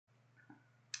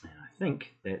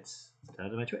think that's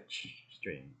started my Twitch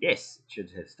stream. Yes, it should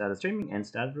have started streaming and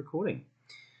started recording.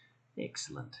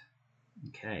 Excellent.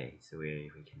 Okay, so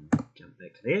we can jump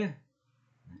back to there.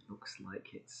 It looks like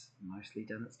it's mostly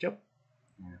done its job.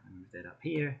 Now if I move that up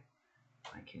here,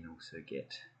 I can also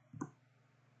get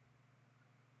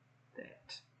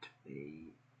that to be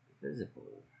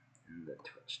visible in the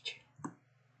Twitch channel.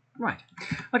 Right.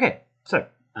 Okay, so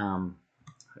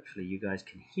hopefully you guys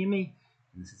can hear me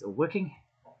and this is all working.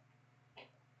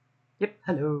 Yep,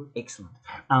 hello, excellent.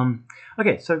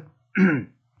 Okay, so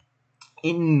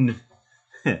in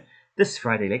this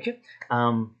Friday lecture,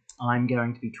 I'm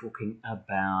going to be talking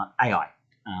about AI.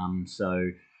 So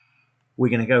we're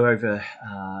going to go over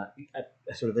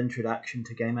a sort of introduction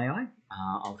to Game AI.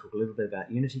 I'll talk a little bit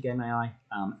about Unity Game AI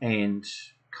and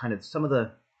kind of some of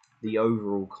the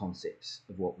overall concepts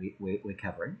of what we're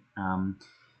covering.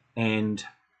 And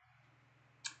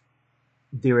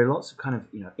there are lots of kind of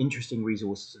interesting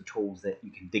resources and tools that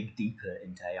you can dig deeper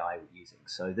into AI using.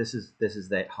 So this is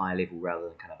that high level rather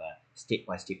than kind of a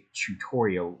step-by-step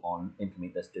tutorial on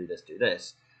implement this, do this, do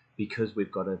this, because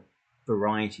we've got a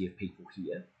variety of people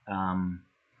here. Are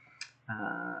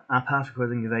past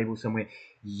recordings available somewhere?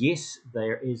 Yes,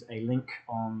 there is a link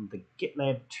on the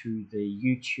GitLab to the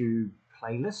YouTube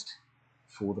playlist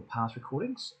for the past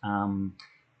recordings,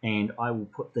 and I will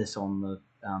put this on the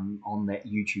on that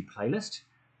YouTube playlist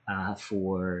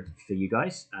for you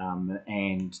guys,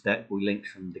 and that will be linked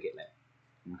from the GitLab.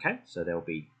 Okay, so they'll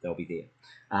be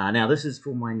there. Now this is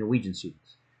for my Norwegian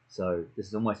students, so this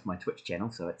is almost my Twitch channel.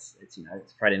 So it's it's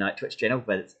Friday night Twitch channel,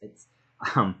 but it's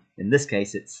in this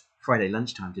case it's Friday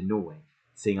lunchtime to Norway,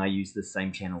 seeing I use the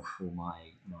same channel for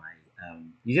my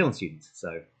New Zealand students.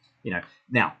 So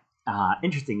now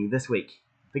interestingly, this week,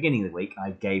 beginning of the week, I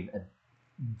gave a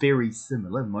very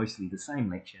similar, mostly the same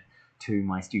lecture to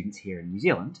my students here in New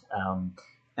Zealand,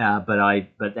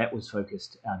 but that was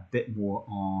focused a bit more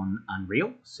on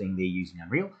Unreal, seeing they're using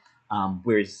Unreal,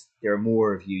 whereas there are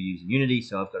more of you using Unity,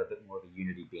 so I've got a bit more of a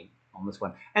Unity bent on this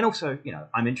one. And also,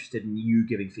 I'm interested in you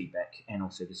giving feedback and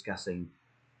also discussing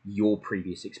your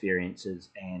previous experiences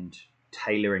and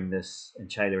tailoring this and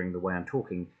tailoring the way I'm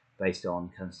talking based on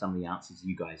kind of some of the answers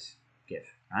you guys give,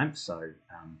 right? So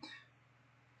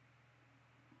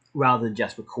rather than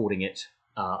just recording it,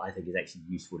 I think it's actually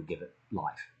useful to give it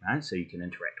live, right? So you can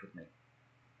interact with me.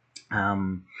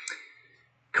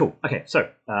 Cool. Okay, so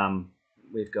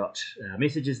we've got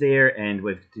messages there, and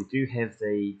we do have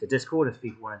the Discord if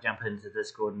people want to jump into the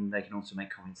Discord, and they can also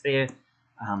make comments there.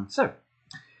 So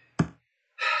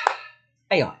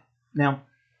AI. Now,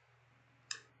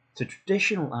 so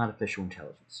traditional artificial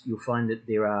intelligence, you'll find that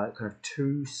there are kind of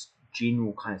two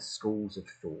general kind of schools of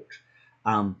thought.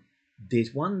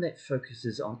 There's one that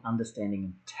focuses on understanding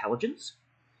intelligence,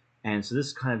 and so this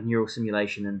is kind of neural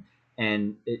simulation,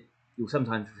 and you'll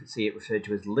sometimes see it referred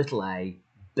to as little a,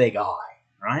 big I,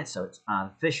 right? So it's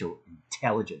artificial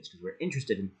intelligence because we're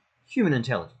interested in human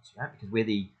intelligence, right? Because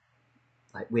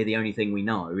we're the only thing we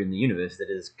know in the universe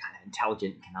that is kind of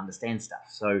intelligent and can understand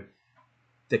stuff. So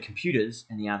the computers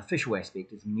and the artificial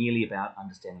aspect is merely about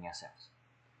understanding ourselves.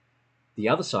 The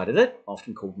other side of it,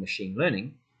 often called machine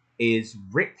learning, is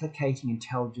replicating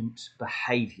intelligent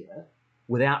behavior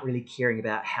without really caring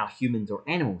about how humans or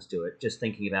animals do it, just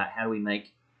thinking about how do we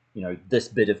make, this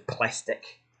bit of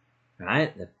plastic,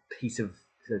 right, the piece of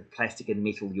plastic and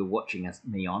metal you're watching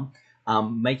me on,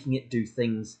 making it do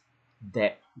things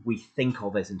that we think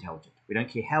of as intelligent. We don't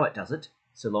care how it does it,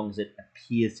 so long as it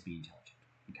appears to be intelligent.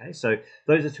 Okay, so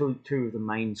those are two of the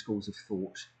main schools of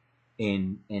thought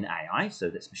in AI. So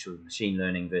that's machine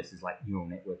learning versus like neural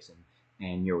networks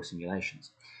and neural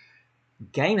simulations.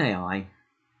 Game AI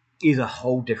is a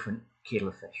whole different kettle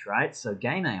of fish, right? So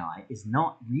game AI is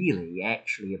not really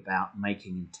actually about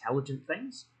making intelligent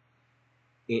things.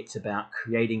 It's about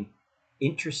creating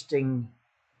interesting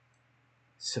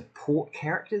support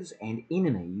characters and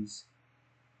enemies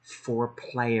for a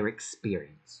player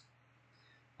experience.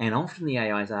 And often the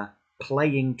AIs are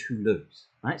playing to lose,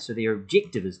 right? So their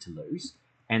objective is to lose,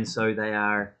 and so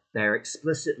they're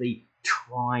explicitly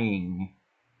trying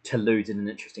to lose in an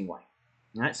interesting way,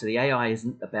 right? So the AI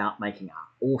isn't about making an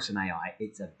awesome AI;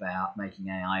 it's about making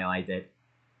an AI that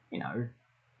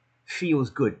feels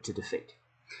good to defeat.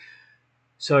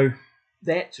 So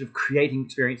that sort of creating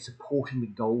experience, supporting the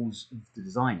goals of the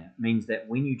designer, means that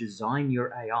when you design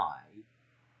your AI,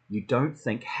 you don't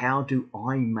think, how do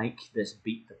I make this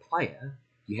beat the player?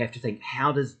 You have to think,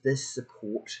 how does this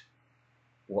support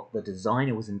what the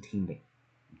designer was intending?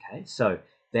 Okay, so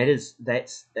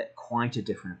that's quite a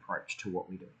different approach to what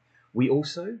we do. We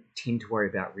also tend to worry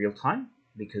about real time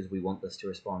because we want this to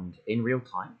respond in real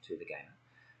time to the gamer.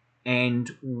 and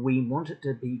we want it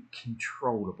to be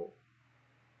controllable.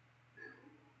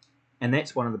 And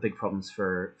that's one of the big problems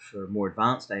for more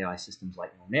advanced AI systems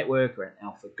like neural network or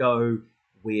AlphaGo,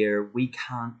 where we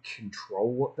can't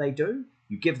control what they do.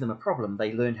 You give them a problem,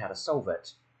 they learn how to solve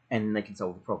it, and they can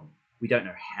solve the problem. We don't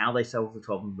know how they solve the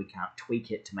problem. We can't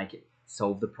tweak it to make it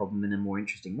solve the problem in a more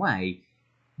interesting way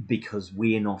because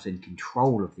we're not in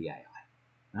control of the AI.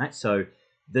 Right? So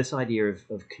this idea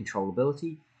of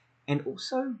controllability and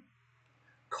also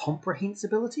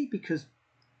comprehensibility, because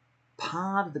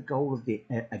part of the goal of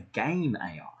a game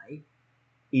AI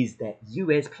is that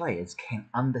you as players can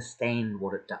understand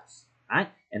what it does, right?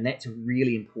 And that's a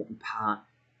really important part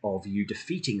of you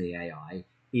defeating the AI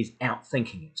is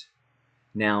outthinking it.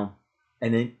 Now,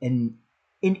 an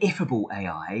ineffable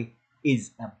AI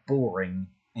is a boring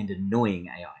and annoying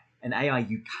AI. An AI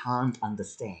you can't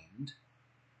understand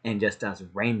and just does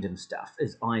random stuff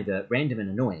is either random and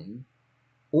annoying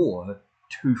or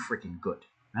too freaking good,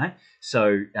 right?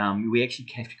 So we actually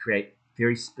have to create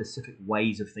very specific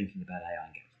ways of thinking about AI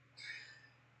in games.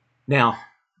 Now,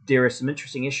 there are some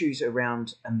interesting issues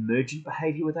around emergent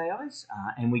behavior with AIs,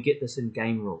 and we get this in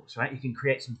game rules, right? You can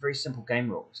create some very simple game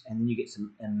rules, and then you get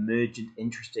some emergent,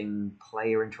 interesting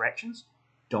player interactions.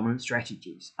 Dominant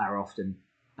strategies are often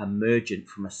emergent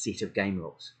from a set of game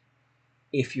rules.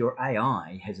 If your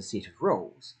AI has a set of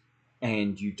rules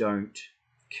and you don't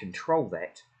control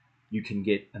that, you can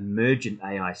get emergent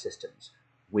AI systems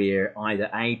where either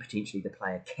potentially the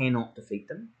player cannot defeat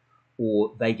them,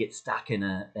 or they get stuck in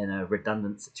a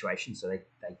redundant situation, so they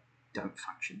don't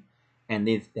function, and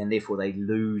therefore they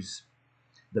lose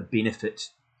the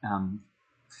benefit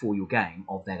for your game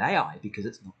of that AI because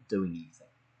it's not doing anything.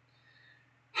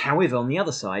 However, on the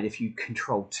other side, if you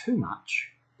control too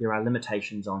much, there are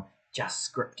limitations on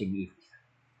just scripting everything,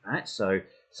 right? So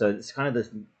it's kind of this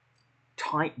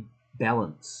tight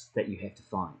balance that you have to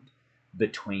find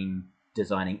between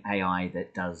designing AI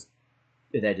that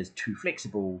is too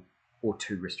flexible or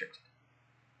too restricted.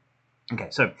 Okay,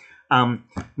 so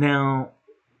now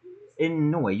in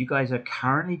Norway, you guys are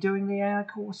currently doing the AI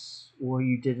course, or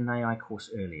you did an AI course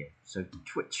earlier? So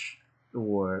Twitch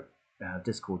or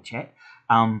Discord chat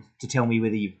to tell me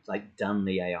whether you've done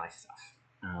the AI stuff,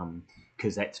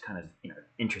 because that's kind of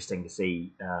interesting to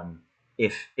see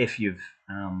if you've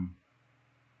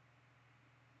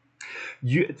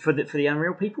for the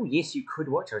Unreal people. Yes, you could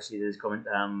watch. I see there's a comment.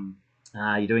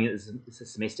 You're doing it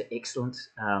this semester. Excellent.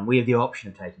 We have the option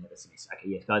of taking it this semester. Okay,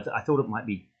 yes, guys. I thought it might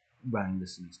be running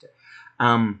this semester.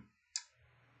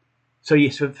 So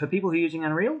yes, for people who are using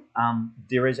Unreal,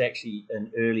 there is actually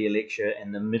an earlier lecture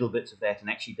and the middle bits of that, and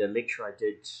actually the lecture I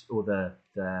did, or the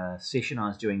session I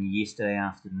was doing yesterday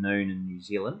afternoon in New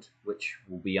Zealand, which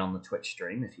will be on the Twitch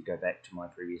stream if you go back to my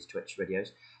previous Twitch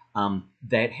videos,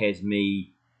 that has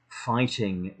me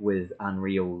fighting with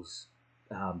Unreal's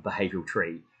behavioral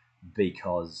tree,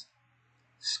 because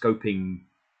scoping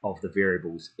of the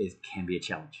variables can be a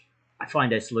challenge. I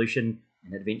find a solution,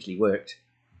 and it eventually worked,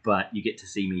 but you get to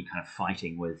see me kind of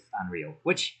fighting with Unreal,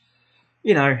 which,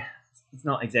 it's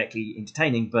not exactly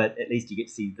entertaining, but at least you get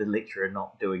to see the lecturer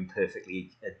not doing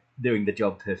the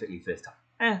job perfectly first time,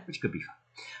 which could be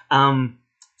fun.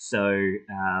 So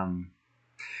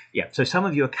some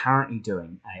of you are currently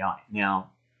doing AI.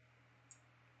 Now,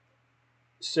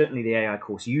 certainly the AI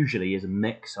course usually is a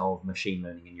mix of machine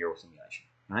learning and neural simulation,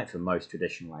 right, for most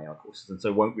traditional AI courses, and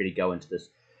so won't really go into this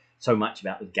so much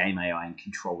about the game AI and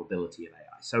controllability of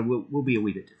AI. So we'll be a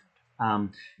wee bit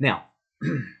different. Now,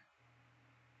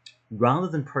 rather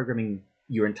than programming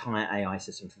your entire AI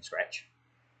system from scratch,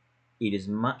 it is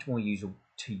much more useful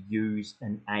to use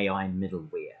an AI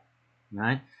middleware,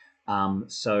 right?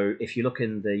 So if you look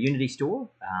in the Unity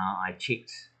store, I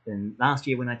checked last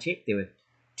year when I checked, there were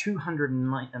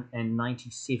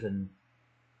 297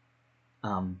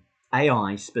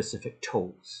 AI-specific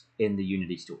tools in the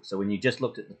Unity store. So when you just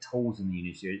looked at the tools in the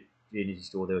Unity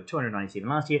store, there were 297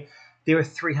 last year. There were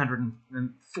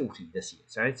 340 this year.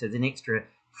 So there's an extra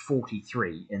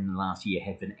 43 in the last year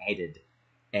have been added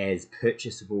as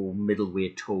purchasable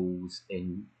middleware tools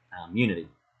in Unity.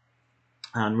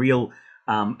 Unreal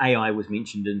AI was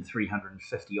mentioned in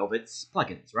 350 of its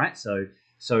plugins, right? So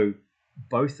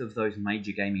both of those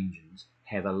major game engines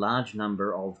have a large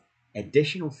number of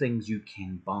additional things you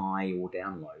can buy or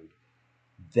download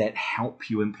that help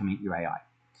you implement your AI.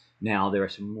 Now, there are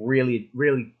some really,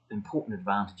 really important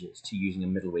advantages to using a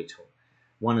middleware tool.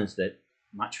 One is that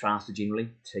much faster generally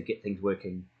to get things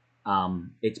working.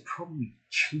 It's probably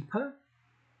cheaper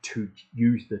to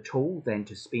use the tool than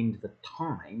to spend the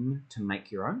time to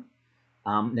make your own.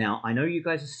 Now, I know you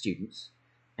guys are students,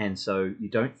 and so you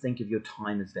don't think of your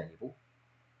time as valuable.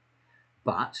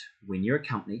 But when you're a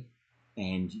company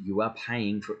and you are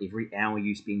paying for every hour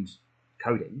you spend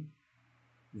coding,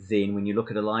 then when you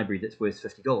look at a library that's worth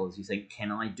 $50, you think,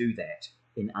 can I do that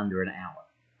in under an hour?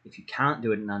 If you can't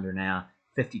do it in under an hour,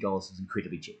 $50 is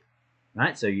incredibly cheap,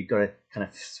 right? So you've got to kind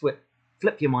of flip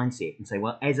your mindset and say,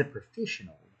 well, as a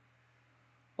professional,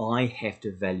 I have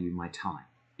to value my time,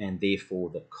 and therefore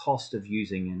the cost of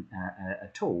using a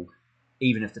tool,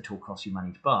 even if the tool costs you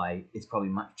money to buy, is probably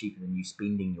much cheaper than you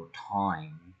spending your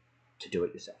time to do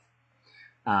it yourself.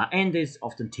 And there's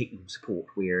often technical support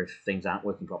where if things aren't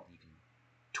working properly, you can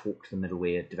talk to the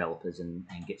middleware developers and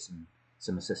get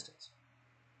some assistance.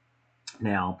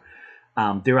 Now,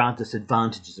 there are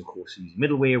disadvantages, of course, of using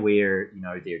middleware where,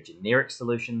 they're generic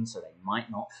solutions, so they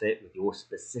might not fit with your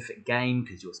specific game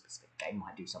because your specific game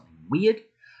might do something weird.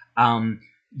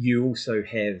 You also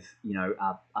have,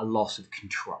 a loss of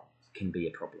control can be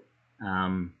a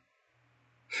problem.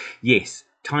 Yes,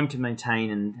 time to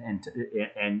maintain and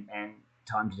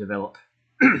time to develop.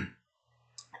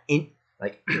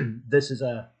 This is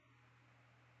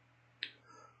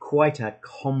quite a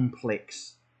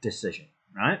complex decision,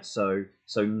 right? So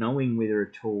knowing whether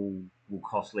a tool will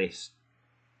cost less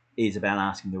is about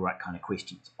asking the right kind of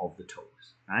questions of the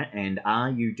tools, right? And are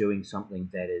you doing something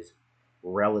that is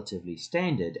relatively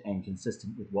standard and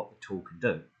consistent with what the tool can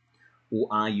do? Or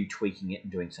are you tweaking it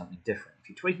and doing something different? If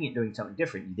you're tweaking it and doing something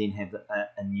different, you then have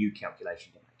a new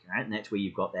calculation to make, right? And that's where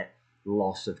you've got that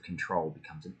loss of control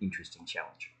becomes an interesting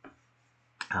challenge.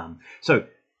 I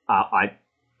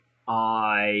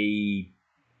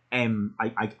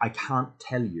can't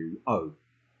tell you,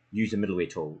 use a middleware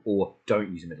tool or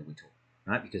don't use a middleware tool,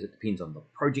 right? Because it depends on the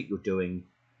project you're doing,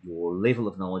 your level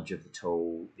of knowledge of the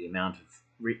tool, the amount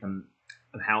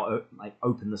of how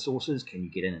open the source is, can you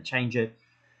get in and change it,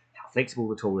 how flexible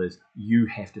the tool is. You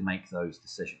have to make those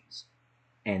decisions,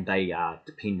 and they are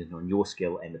dependent on your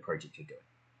skill and the project you're doing,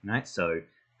 right? So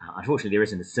unfortunately, there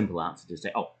isn't a simple answer to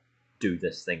say, do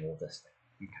this thing or this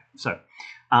thing. Okay, so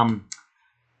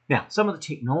now some of the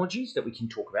technologies that we can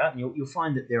talk about, and you'll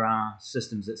find that there are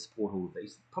systems that support all of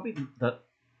these. Probably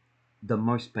the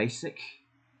most basic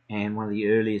and one of the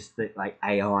earliest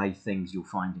AI things you'll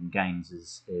find in games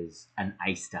is an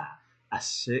A-star, a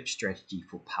search strategy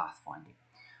for pathfinding.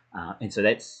 And so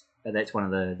that's one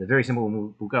of the very simple,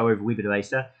 and we'll go over a wee bit of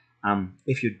A-star.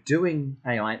 If you're doing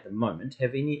AI at the moment,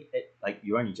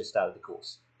 you only just started the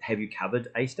course, have you covered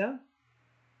A-star?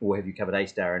 Or have you covered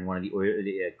A-star in one of the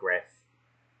earlier graph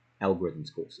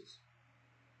algorithms courses?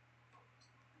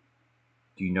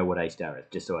 Do you know what A-star is?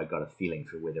 Just so I got a feeling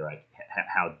for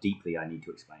how deeply I need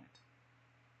to explain it.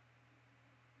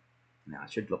 Now I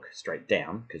should look straight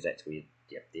down because that's where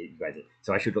there you guys are.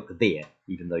 So I should look there,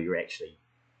 even though you're actually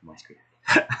my screen.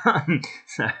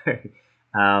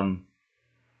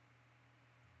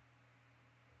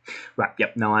 Right.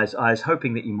 Yep. No, I was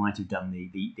hoping that you might have done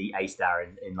the A-star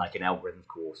in like an algorithm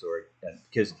course, or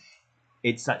because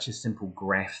it's such a simple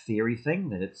graph theory thing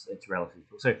that it's relatively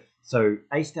cool. So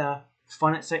A-star,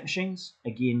 finite state machines,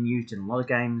 again used in a lot of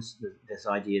games. This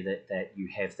idea that you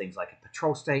have things like a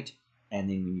patrol state, and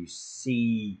then when you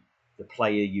see the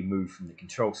player, you move from the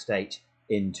control state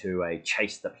into a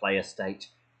chase the player state,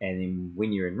 and then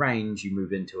when you're in range, you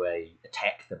move into a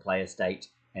attack the player state.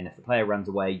 And if the player runs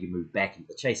away, you move back into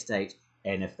the chase state.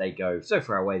 And if they go so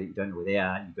far away that you don't know where they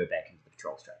are, you go back into the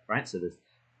patrol state, right? So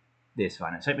there's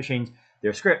finite state machines.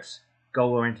 There are scripts,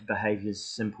 goal-oriented behaviors,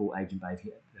 simple agent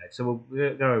behavior. So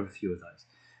we'll go over a few of those.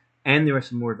 And there are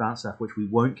some more advanced stuff which we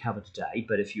won't cover today,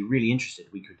 but if you're really interested,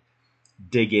 we could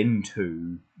dig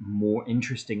into more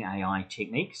interesting AI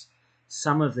techniques.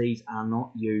 Some of these are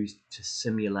not used to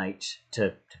simulate,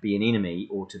 to be an enemy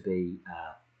or to be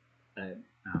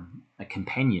a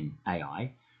companion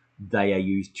AI. They are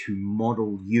used to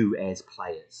model you as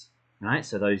players, right?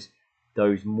 So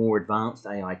those more advanced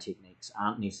AI techniques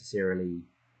aren't necessarily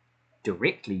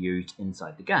directly used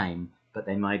inside the game, but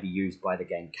they may be used by the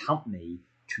game company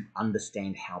to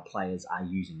understand how players are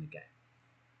using the game.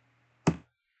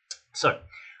 So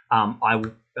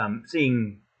I'm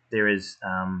seeing there is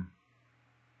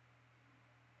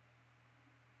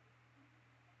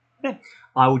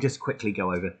I will just quickly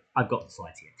go over. I've got the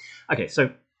slides here. Okay,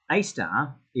 so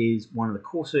A-star is one of the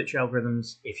core search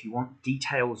algorithms. If you want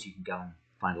details, you can go and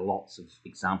find lots of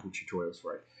example tutorials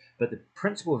for it. But the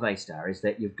principle of A-star is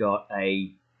that you've got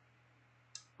a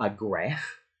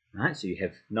graph, right? So you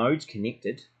have nodes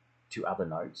connected to other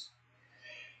nodes,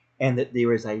 and that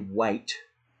there is a weight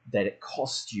that it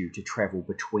costs you to travel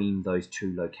between those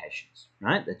two locations,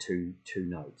 right? The two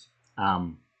nodes.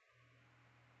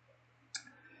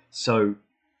 So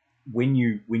when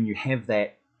you have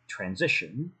that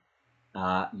transition,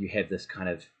 you have this kind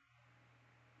of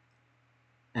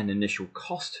an initial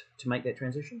cost to make that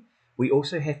transition. We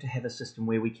also have to have a system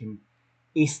where we can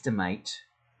estimate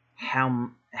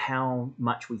how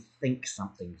much we think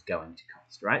something's going to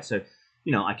cost, right? So,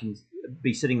 I can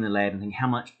be sitting in the lab and think how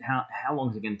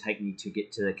long is it going to take me to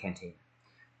get to the canteen,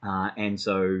 and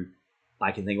so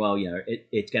I can think, well,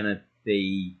 it's going to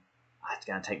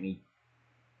take me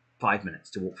 5 minutes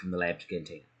to walk from the lab to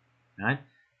canteen, right?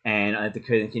 And the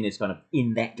canteen is kind of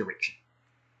in that direction.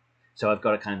 So I've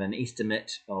got a kind of an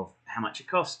estimate of how much it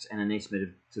costs and an estimate of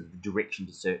sort of the direction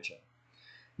to search in.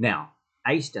 Now,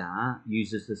 A-star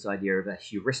uses this idea of a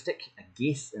heuristic, a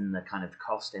guess in the kind of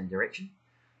cost and direction.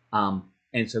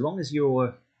 And so long as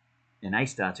you're, in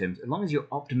A-star terms, as long as you're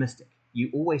optimistic, you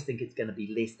always think it's going to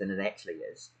be less than it actually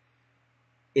is.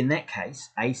 In that case,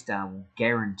 A-star will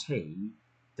guarantee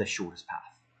the shortest path.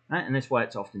 Right? And that's why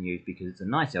it's often used, because it's a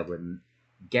nice algorithm,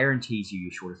 guarantees you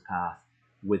your shortest path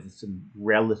with some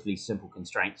relatively simple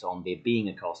constraints on there being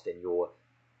a cost, and your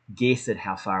guess at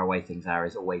how far away things are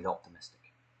is always optimistic.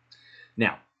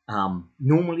 Now,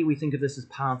 normally we think of this as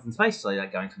paths in space, so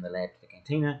like going from the lab to the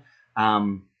cantina,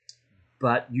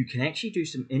 but you can actually do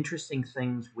some interesting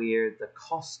things where the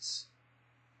costs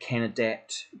can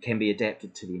be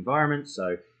adapted to the environment.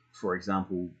 So, for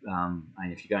example,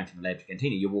 if you're going from the lab to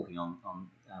cantina, you're walking on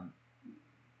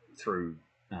through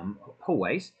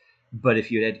hallways. But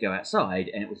if you had to go outside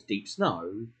and it was deep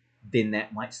snow, then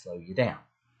that might slow you down.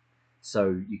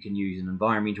 So you can use an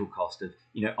environmental cost of,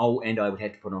 and I would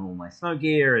have to put on all my snow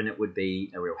gear and it would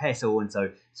be a real hassle. And so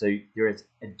there is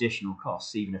additional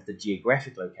costs, even if the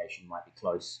geographic location might be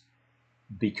close,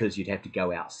 because you'd have to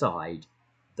go outside,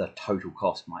 the total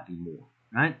cost might be more,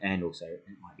 right? And also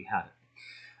it might be harder.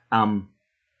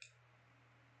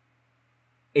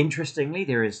 Interestingly,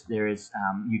 there is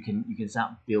you can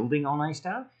start building on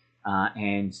A-star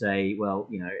and say, well,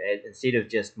 instead of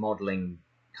just modeling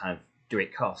kind of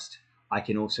direct cost, I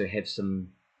can also have some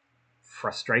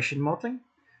frustration modeling,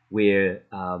 where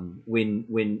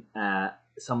when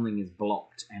something is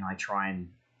blocked and I try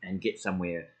and get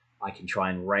somewhere, I can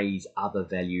try and raise other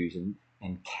values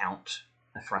and count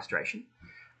a frustration.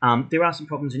 There are some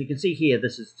problems, and you can see here,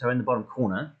 this is so in the bottom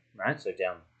corner, right? So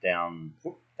down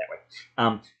that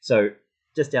way. So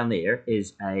just down there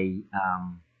is an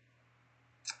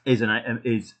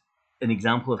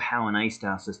example of how an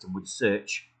A-star system would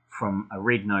search from a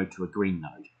red node to a green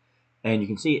node, and you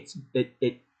can see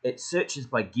it searches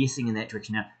by guessing in that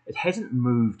direction. Now it hasn't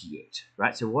moved yet,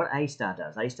 right? So what A-star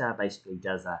does, A-star basically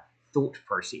does a thought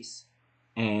process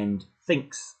and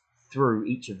thinks through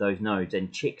each of those nodes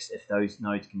and checks if those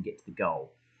nodes can get to the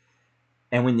goal.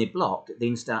 And when they're blocked, it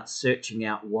then starts searching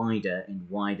out wider and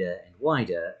wider and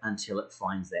wider until it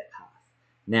finds that path.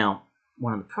 Now,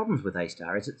 one of the problems with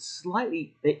A-star is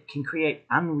it can create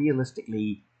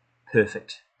unrealistically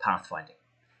perfect pathfinding.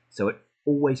 So it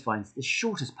always finds the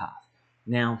shortest path.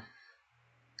 Now,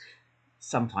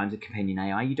 sometimes a companion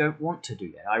AI, you don't want to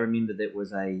do that. I remember that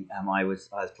was I was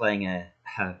playing a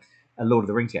Lord of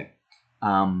the Rings game,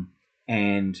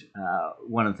 and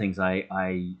one of the things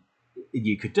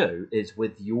you could do is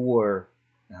with your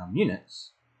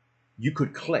units, you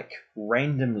could click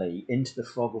randomly into the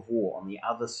fog of war on the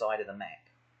other side of the map,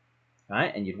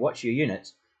 right? And you'd watch your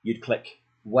units, you'd click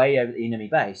way over the enemy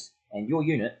base, and your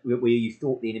unit, where you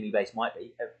thought the enemy base might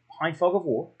be, behind fog of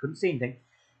war, couldn't see anything,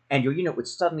 and your unit would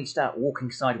suddenly start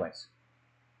walking sideways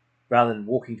rather than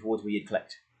walking towards where you'd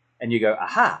clicked. And you go,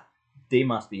 aha, there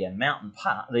must be a mountain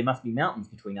path, there must be mountains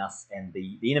between us and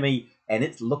the enemy, and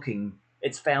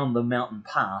it's found the mountain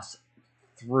pass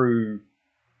through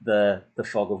the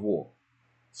fog of war.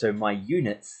 So my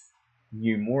units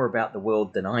knew more about the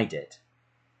world than I did,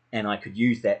 and I could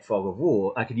use that fog of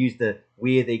war, I could use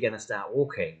where they're going to start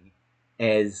walking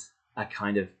as a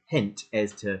kind of hint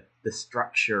as to the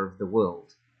structure of the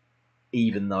world,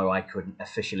 even though I couldn't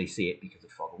officially see it because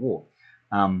of fog of war.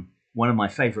 One of my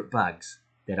favorite bugs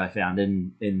that I found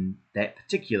in that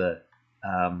particular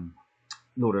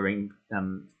Lord of the Rings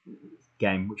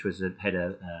game, which had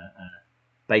a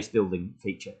base building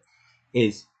feature,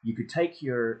 is you could take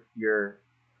your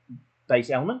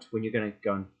base element when you're going to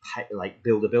go and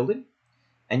build a building,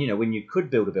 and when you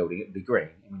could build a building, it would be green,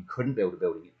 and when you couldn't build a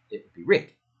building, it would be red.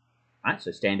 Right,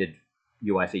 so standard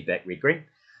UI feedback, red, green.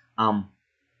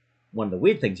 One of the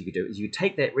weird things you could do is you could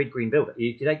take that red, green building,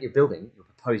 you could take your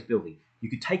proposed building, you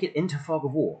could take it into fog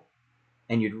of war,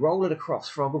 and you'd roll it across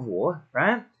fog of war,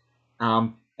 right?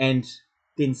 And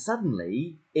then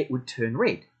suddenly it would turn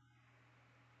red.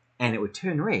 And it would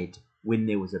turn red when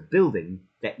there was a building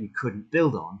that you couldn't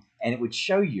build on, and it would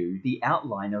show you the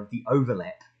outline of the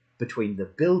overlap between the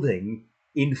building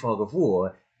in fog of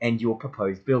war and your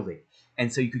proposed building.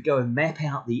 And so you could go and map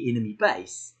out the enemy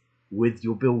base with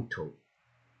your build tool.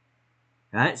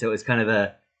 Right? So it was kind of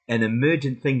an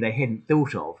emergent thing they hadn't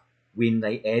thought of when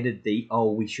they added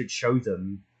we should show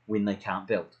them when they can't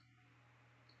build,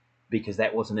 because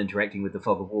that wasn't interacting with the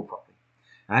fog of war properly.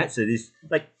 Right? So there's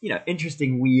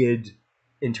interesting, weird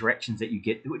interactions that you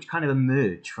get which kind of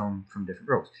emerge from different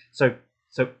rules. So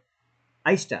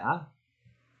A*,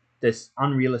 this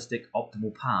unrealistic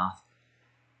optimal path,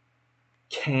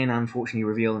 can unfortunately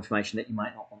reveal information that you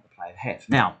might not want the player to have.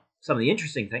 Now, some of the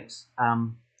interesting things,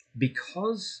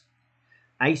 because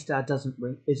A*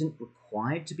 isn't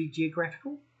required to be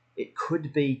geographical, it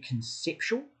could be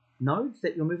conceptual nodes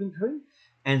that you're moving between.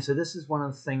 And so this is one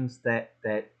of the things that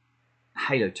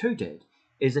Halo 2 did,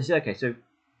 is they said, okay, so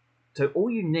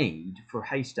all you need for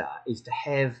A* is to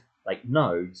have like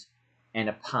nodes and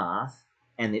a path,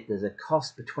 and that there's a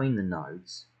cost between the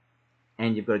nodes,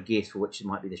 and you've got to guess for which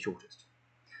might be the shortest.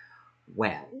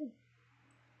 Well,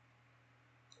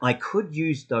 I could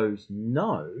use those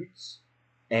nodes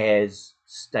as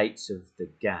states of the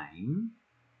game,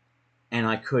 and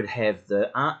I could have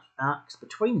the arcs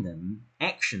between them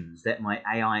actions that my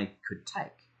AI could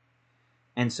take.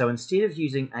 And so instead of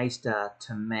using A*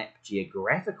 to map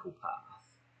geographical path,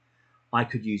 I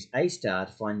could use A* to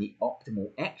find the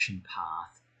optimal action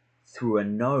path through a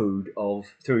node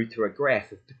through a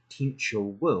graph of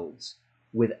potential worlds,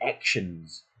 with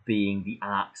actions being the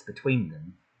arcs between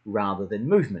them rather than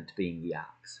movement being the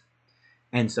arcs.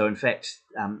 And so in fact,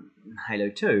 Halo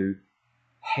 2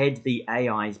 had the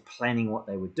AIs planning what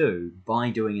they would do by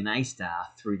doing an A*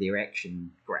 through their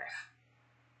action graph.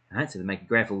 Right? So they make a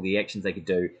graph of all the actions they could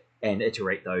do and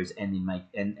iterate those, and then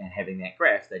and having that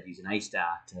graph, they'd use an A*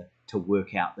 to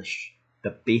work out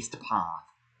the best path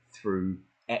through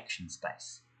action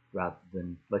space rather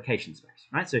than location space.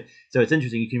 Right? So it's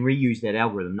interesting, you can reuse that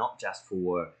algorithm not just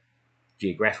for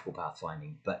geographical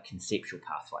pathfinding, but conceptual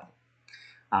pathfinding.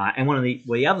 And one of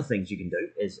the other things you can do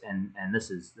is, and this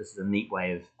is a neat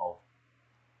way of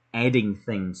adding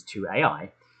things to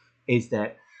AI, is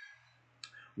that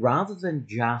rather than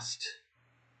just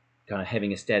kind of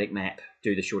having a static map,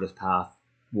 do the shortest path,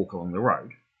 walk along the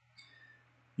road,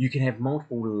 you can have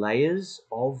multiple layers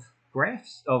of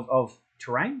graphs, of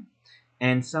terrain,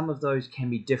 and some of those can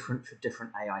be different for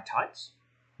different AI types.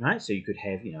 Right? So you could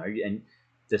have, and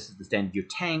this is the standard, your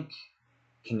tank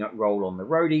can roll on the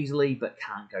road easily but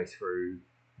can't go through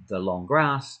the long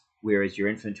grass, whereas your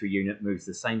infantry unit moves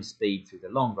the same speed through the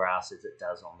long grass as it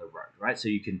does on the road. Right? So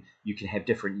you can have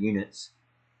different units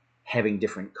having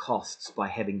different costs by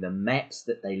having the maps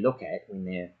that they look at when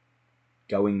they're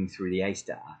going through the A*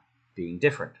 being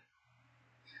different.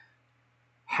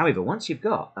 However, once you've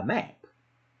got a map,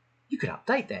 you could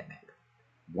update that map.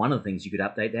 One of the things you could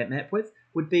update that map with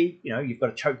would be, you've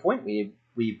got a choke point where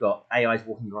you've got AIs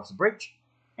walking across a bridge,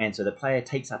 and so the player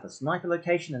takes up a sniper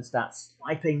location and starts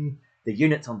sniping the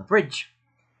units on the bridge.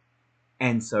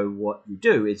 And so what you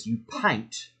do is you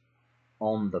paint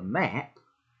on the map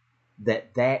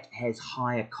that has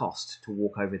higher cost to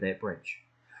walk over that bridge,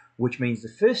 which means the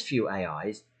first few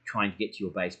AIs trying to get to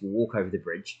your base will walk over the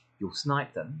bridge, you'll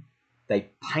snipe them, they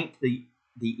paint the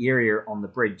area on the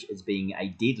bridge as being a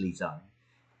deadly zone,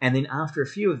 and then after a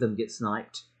few of them get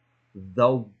sniped,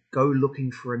 they'll go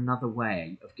looking for another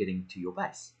way of getting to your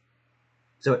base.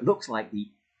 So it looks like the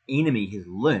enemy has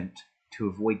learnt to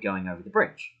avoid going over the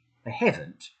bridge. They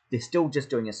haven't. They're still just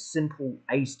doing a simple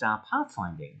A*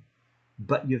 pathfinding,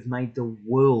 but you've made the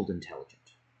world intelligent.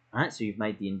 Right? So you've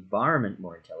made the environment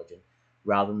more intelligent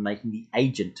rather than making the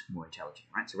agent more intelligent.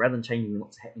 Right? So rather than changing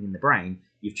what's happening in the brain,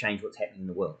 you've changed what's happening in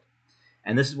the world.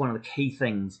 And this is one of the key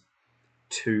things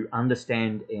to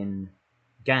understand in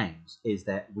games, is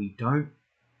that we don't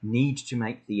need to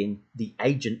make the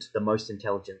agent the most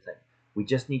intelligent thing. We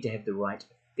just need to have the right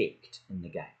effect in the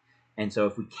game. And so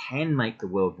if we can make the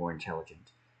world more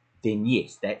intelligent, then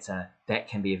yes, that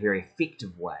can be a very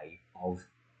effective way of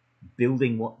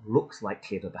building what looks like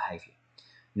clever behavior.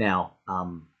 Now,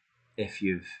 if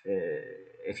you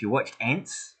watched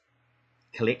ants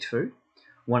collect food,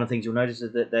 one of the things you'll notice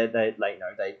is that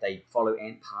they follow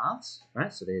ant paths,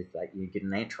 right? So there's you get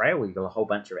an ant trail where you've got a whole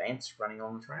bunch of ants running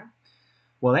along the trail.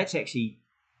 Well, that's actually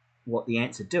what the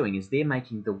ants are doing, is they're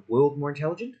making the world more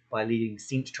intelligent by leading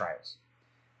scent trails.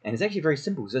 And it's actually a very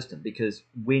simple system, because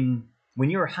when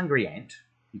you're a hungry ant,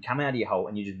 you come out of your hole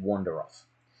and you just wander off.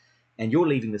 And you're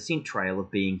leaving the scent trail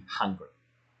of being hungry.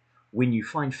 When you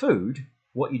find food,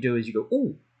 what you do is you go,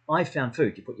 oh, I found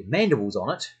food. You put your mandibles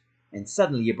on it, and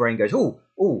suddenly your brain goes, oh,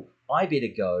 I better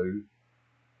go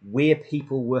where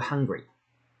people were hungry.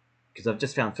 because I've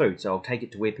just found food, so I'll take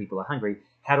it to where people are hungry.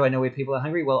 How do I know where people are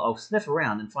hungry? Well, I'll sniff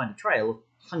around and find a trail of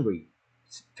hungry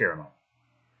pheromone.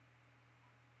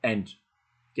 And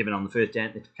given I'm the first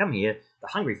ant to come here, the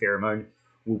hungry pheromone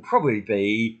will probably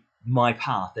be my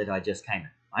path that I just came in.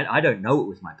 I don't know it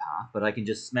was my path, but I can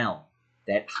just smell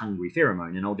that hungry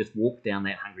pheromone, and I'll just walk down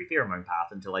that hungry pheromone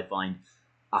path until I find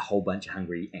a whole bunch of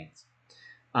hungry ants.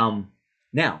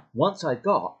 Now, once I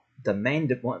got my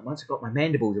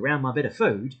mandibles around my bit of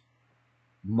food,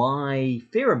 my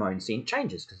pheromone scent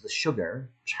changes because the sugar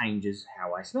changes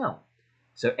how I smell.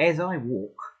 So as I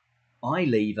walk, I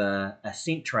leave a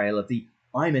scent trail of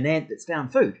I'm an ant that's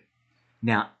found food.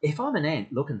 Now, if I'm an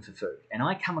ant looking for food and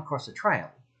I come across a trail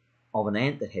of an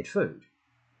ant that had food,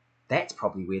 that's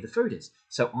probably where the food is.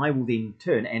 So I will then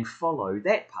turn and follow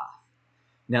that path.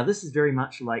 Now, this is very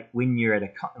much like when you're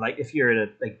if you're at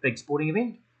a big sporting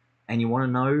event and you want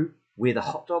to know where the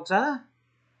hot dogs are,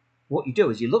 what you do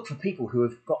is you look for people who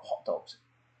have got hot dogs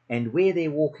and where they're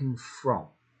walking from,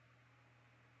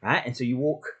 right? And so you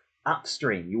walk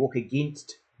upstream, you walk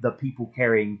against the people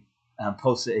carrying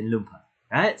pulsar and lumpa,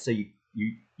 right? So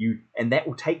you and that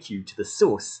will take you to the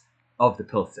source of the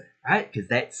pulsar, right? Because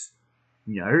that's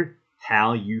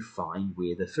how you find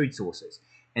where the food source is.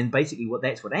 And basically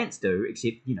that's what ants do,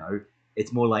 except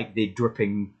it's more like they're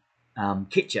dripping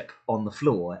ketchup on the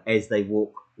floor as they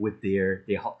walk with their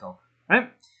hot dog,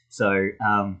 right? So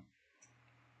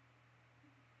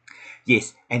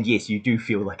yes, you do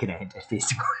feel like an ant at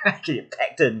festival. You're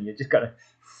packed in, you're just kind of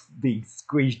being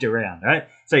squeezed around, right?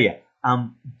 So yeah,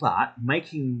 but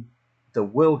making the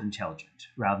world intelligent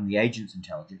rather than the agents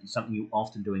intelligent is something you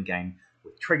often do in game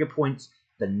with trigger points.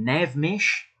 The nav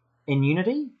mesh in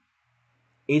Unity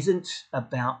isn't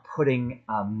about putting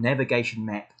a navigation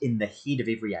map in the head of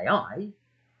every AI.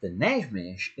 The nav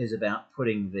mesh is about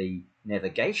putting the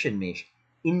navigation mesh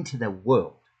into the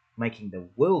world, making the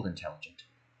world intelligent.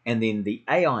 And then the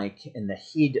AI in the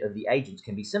head of the agents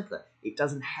can be simpler. It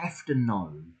doesn't have to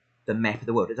know the map of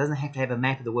the world. It doesn't have to have a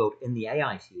map of the world in the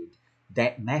AI's head.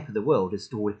 That map of the world is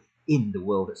stored in the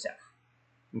world itself.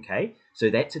 Okay, so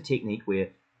that's a technique where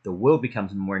the world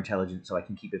becomes more intelligent, so I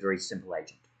can keep a very simple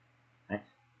agent. Okay?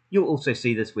 You'll also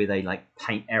see this where they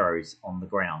paint arrows on the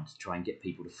ground to try and get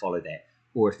people to follow that.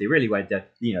 Or if they're really worried,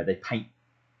 they paint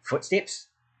footsteps,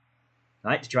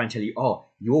 right, to try and tell you, oh,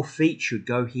 your feet should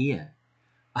go here.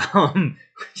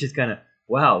 Which is kind of,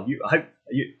 wow,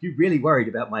 you're really worried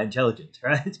about my intelligence,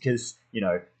 right? Because you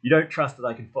don't trust that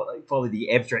I can follow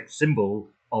the abstract symbol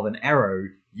of an arrow.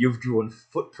 You've drawn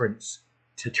footprints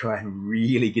to try and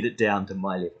really get it down to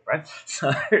my level, right?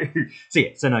 So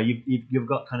no, you've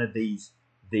got kind of these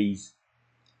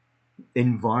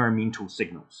environmental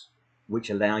signals which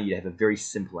allow you to have a very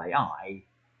simple AI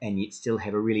and yet still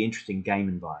have a really interesting game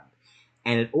environment.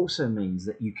 And it also means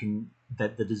that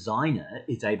that the designer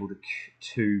is able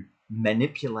to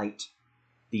manipulate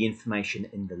the information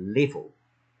in the level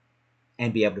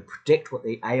and be able to predict what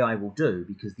the AI will do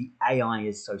because the AI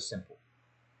is so simple,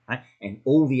 right? And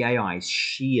all the AIs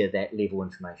share that level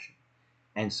information.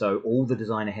 And so all the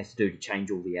designer has to do to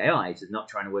change all the AIs is not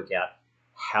trying to work out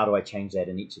how do I change that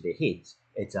in each of their heads.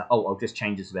 It's I'll just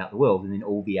change this about the world, and then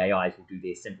all the AIs will do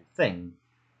their simple thing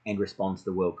and respond to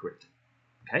the world correctly.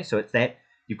 Okay, so it's that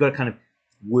you've got to kind of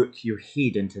work your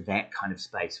head into that kind of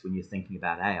space when you're thinking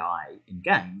about AI in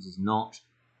games. Is not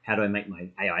how do I make my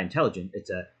AI intelligent? It's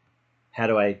how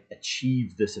do I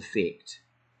achieve this effect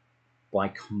by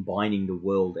combining the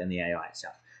world and the AI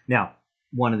itself. Now,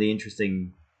 one of the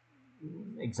interesting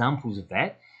examples of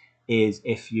that is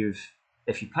if you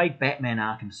played Batman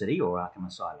Arkham City or Arkham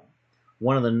Asylum,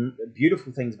 one of the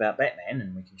beautiful things about Batman,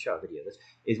 and we can show a video of this,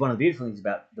 is one of the beautiful things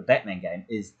about the Batman game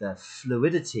is the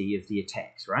fluidity of the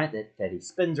attacks, right? That he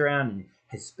spins around and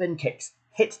his spin kicks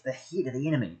hit the head of the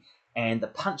enemy and the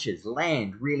punches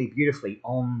land really beautifully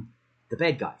on the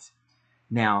bad guys.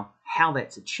 Now, how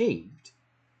that's achieved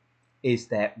is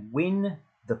that when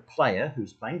the player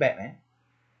who's playing Batman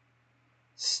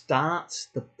starts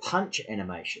the punch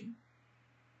animation,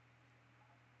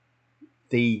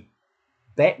 the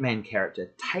Batman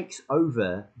character takes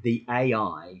over the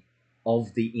AI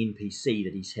of the NPC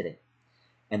that he's hitting.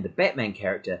 And the Batman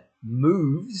character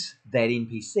moves that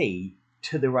NPC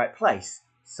to the right place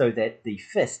so that the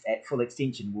fist at full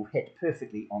extension will hit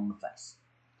perfectly on the face.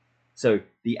 So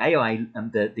the AI,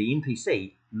 the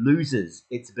NPC, loses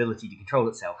its ability to control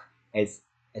itself as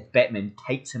Batman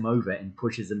takes him over and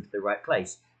pushes him to the right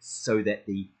place so that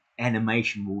the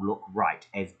animation will look right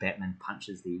as Batman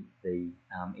punches the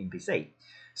NPC.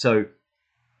 So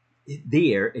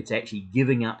there, it's actually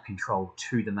giving up control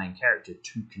to the main character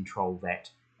to control that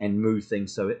and move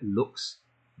things so it looks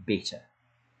better.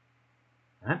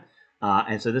 right?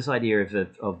 And so this idea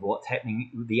of what's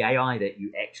happening, the AI that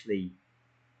you actually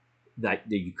that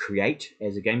you create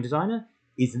as a game designer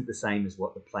isn't the same as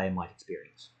what the player might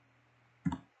experience.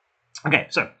 Okay,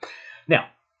 so now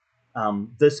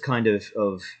this kind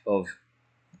of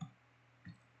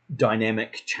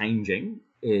dynamic changing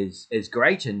is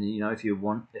great, and if you're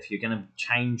going to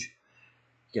change,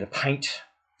 you're going to paint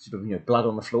sort of blood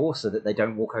on the floor so that they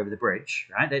don't walk over the bridge,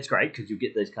 right? That's great because you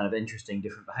get this kind of interesting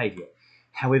different behavior.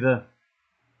 However,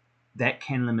 that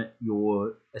can limit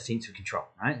a sense of control,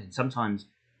 right? And sometimes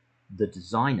the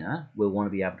designer will want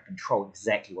to be able to control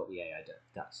exactly what the AI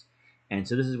does. And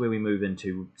so this is where we move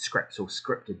into scripts or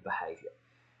scripted behavior.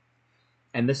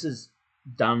 And this is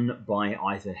done by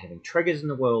either having triggers in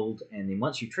the world, and then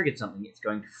once you've triggered something, it's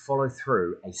going to follow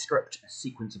through a script, a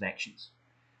sequence of actions.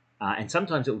 And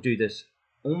sometimes it will do this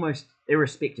almost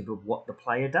irrespective of what the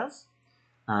player does.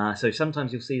 So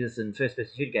sometimes you'll see this in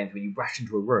first-person shooter games where you rush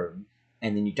into a room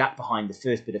and then you duck behind the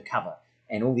first bit of cover,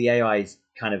 and all the AIs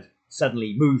kind of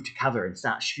suddenly move to cover and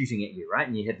start shooting at you, right?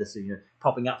 And you have this,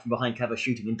 popping up from behind cover,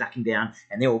 shooting and ducking down,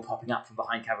 and they're all popping up from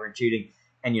behind cover and shooting.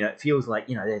 And, it feels like,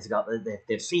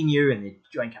 they've seen you and they're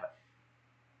joining cover.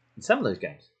 In some of those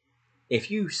games,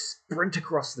 if you sprint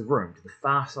across the room to the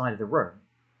far side of the room,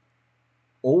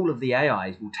 all of the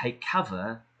AIs will take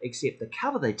cover, except the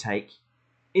cover they take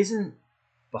isn't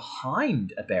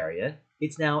behind a barrier,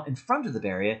 it's now in front of the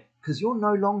barrier because you're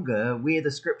no longer where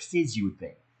the script says you would be.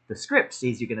 The script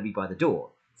says you're going to be by the door,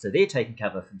 so they're taking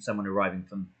cover from someone arriving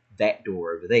from that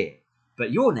door over there.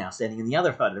 But you're now standing in the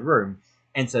other side of the room,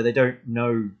 and so they don't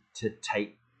know to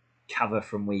take cover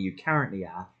from where you currently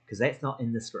are because that's not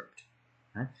in the script.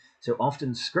 Right? So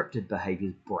often scripted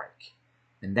behaviors break,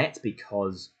 and that's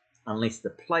because unless the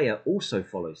player also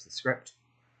follows the script,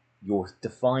 your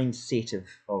defined set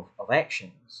of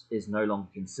actions is no longer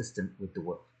consistent with the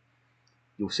world.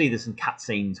 You'll see this in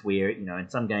cutscenes where, in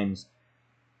some games,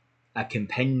 a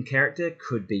companion character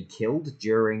could be killed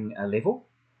during a level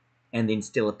and then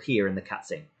still appear in the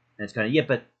cutscene. And it's kind of,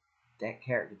 but that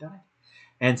character died.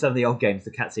 And some of the old games,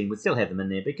 the cutscene would still have them in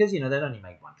there because, they'd only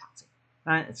made one cutscene.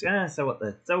 Right? It's,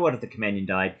 so what if the companion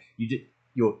died?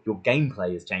 Your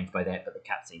gameplay is changed by that, but the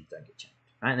cutscenes don't get changed.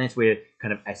 Right? And that's where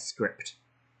kind of a script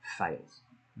fails.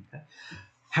 Okay.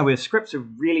 However, scripts are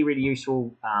really, really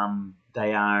useful.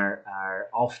 They are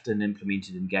often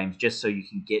implemented in games just so you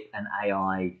can get an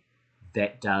AI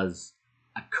that does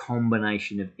a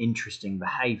combination of interesting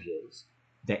behaviors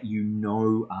that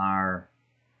are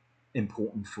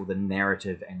important for the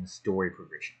narrative and the story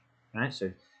progression. Right?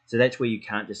 So that's where you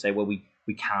can't just say, well, we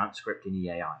can't script any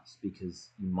AIs because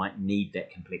you might need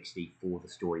that complexity for the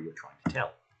story you're trying to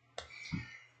tell.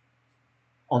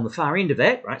 On the far end of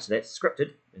that, right, so that's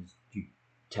scripted, as you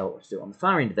tell it what to do. On the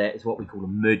far end of that is what we call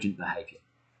emergent behavior.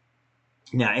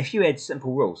 Now, if you add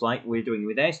simple rules, like we're doing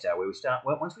with A-Star,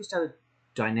 where once we started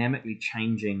dynamically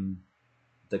changing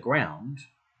the ground,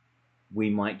 we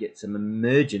might get some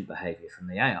emergent behavior from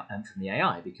the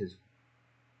AI because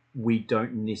we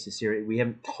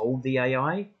haven't told the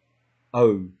AI,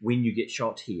 when you get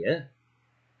shot here,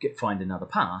 find another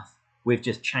path. We've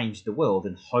just changed the world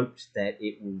and hoped that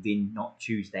it will then not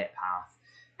choose that path.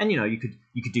 And you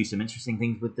could do some interesting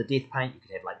things with the death paint. You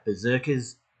could have like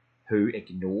berserkers who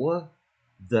ignore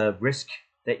the risk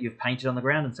that you've painted on the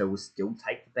ground, and so will still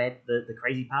take the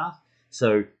crazy path.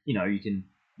 So you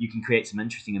can create some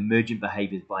interesting emergent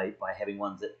behaviors by having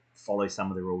ones that follow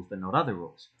some of the rules but not other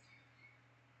rules.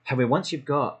 However, once you've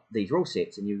got these rule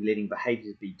sets and you're letting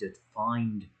behaviors be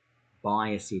defined by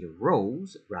a set of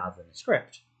rules rather than a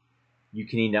script, you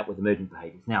can end up with emergent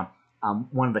behaviors. Now,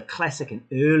 one of the classic and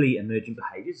early emergent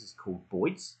behaviors is called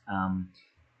voids,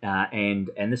 and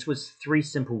this was 3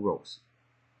 simple rules,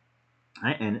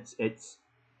 right? And it's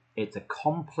a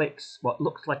complex, what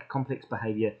looks like a complex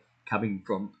behavior coming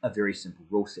from a very simple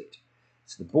rule set.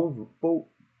 So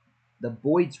the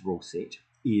voids rule set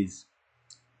is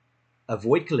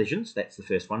avoid collisions. That's the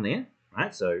first one there,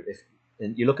 right? So if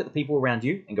you look at the people around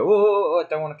you and go, I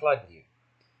don't want to collide with you.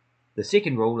 The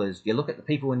second rule is you look at the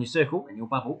people in your circle, in your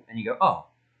bubble, and you go,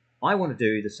 I want to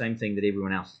do the same thing that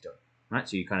everyone else is doing. Right?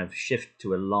 So you kind of shift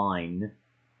to align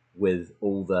with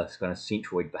all the kind of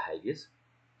centroid behaviors.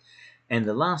 And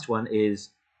the last one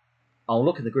is I'll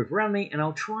look at the group around me and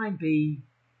I'll try and be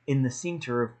in the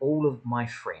center of all of my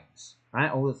friends, right?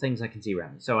 All the things I can see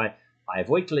around me. So I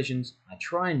avoid collisions. I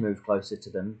try and move closer to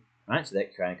them, right? So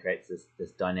that kind of creates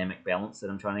this dynamic balance that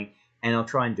I'm trying to, and I'll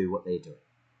try and do what they're doing.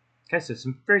 Okay, so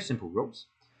some very simple rules.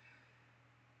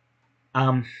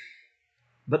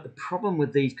 But the problem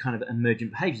with these kind of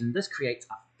emergent behaviors, and this creates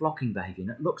a flocking behavior,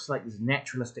 and it looks like this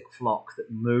naturalistic flock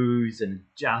that moves and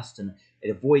adjusts, and It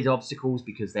avoids obstacles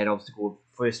because that obstacle,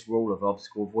 first rule of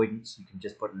obstacle avoidance, you can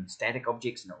just put in static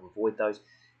objects and it will avoid those.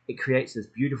 It creates this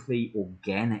beautifully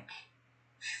organic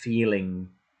feeling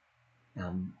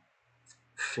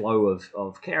flow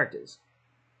of characters,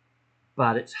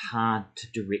 but it's hard to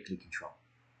directly control,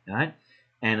 right?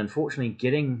 And unfortunately,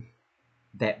 getting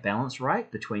that balance right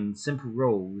between simple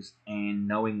rules and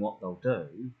knowing what they'll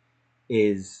do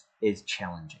is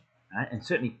challenging, right? And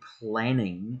certainly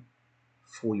planning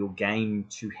for your game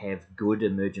to have good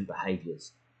emergent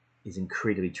behaviors is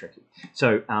incredibly tricky.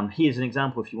 So here's an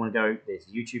example. If you want to go, there's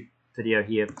a YouTube video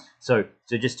here. So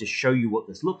just to show you what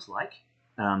this looks like.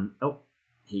 Oh,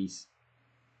 he's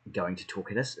going to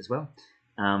talk at us as well.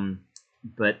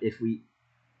 But if we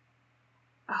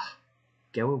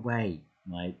go away,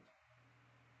 my.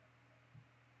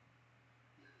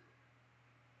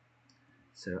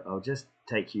 So I'll just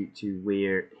take you to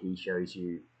where he shows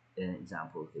you an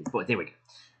example of these. But there we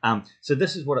go. So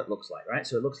this is what it looks like, right?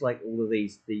 So it looks like all of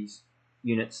these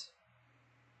units.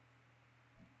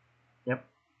 Yep.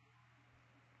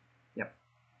 Yep.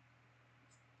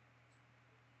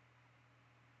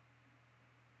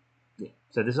 Yeah.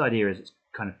 So this idea is it's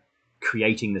kind of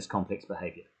creating this complex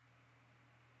behavior.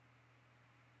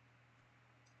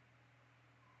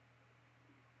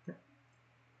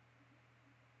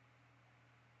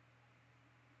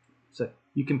 So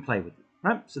you can play with it,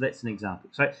 right? So that's an example.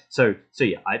 So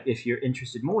yeah. If you're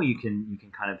interested more, you can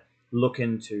kind of look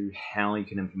into how you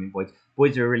can implement voids.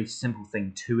 Voids are a really simple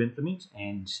thing to implement,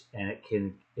 and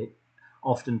it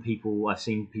often I've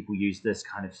seen people use this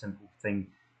kind of simple thing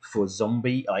for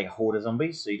like a horde of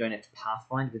zombies. So you don't have to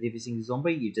pathfind with every single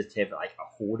zombie. You just have like a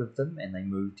horde of them, and they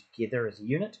move together as a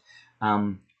unit.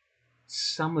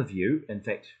 Some of you, in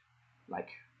fact, like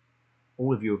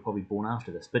all of you, are probably born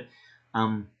after this, but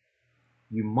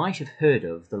you might have heard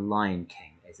of The Lion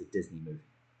King as a Disney movie.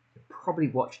 You probably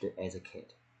watched it as a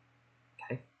kid.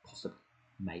 Okay, possibly,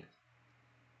 maybe.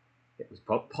 It was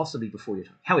possibly before your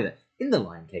time. However, in The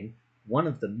Lion King, one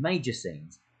of the major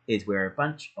scenes is where a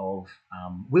bunch of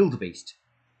wildebeest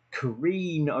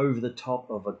careen over the top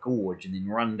of a gorge and then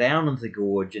run down into the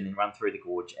gorge and then run through the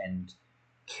gorge and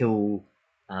kill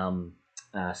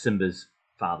Simba's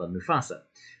father, Mufasa.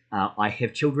 I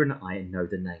have children. I know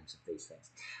the names of these things.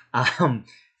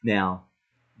 Now,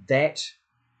 that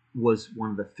was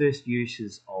one of the first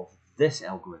uses of this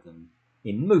algorithm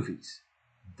in movies.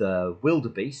 The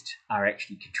wildebeest are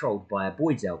actually controlled by a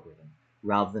Boyd's algorithm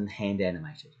rather than hand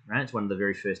animated. Right? It's one of the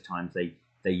very first times they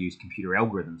use computer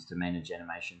algorithms to manage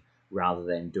animation rather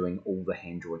than doing all the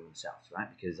hand drawing themselves. Right?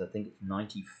 Because I think it's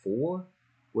 94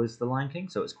 was The Lion King,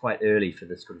 so it's quite early for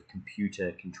this sort of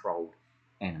computer controlled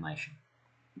animation.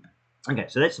 Okay,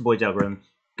 so that's the Boyd's algorithm.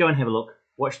 Go and have a look.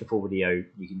 Watch the full video.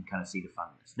 You can kind of see the fun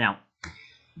of this. Now,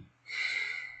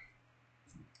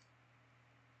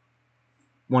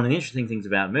 one of the interesting things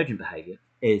about emergent behavior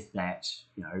is that,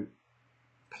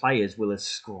 players will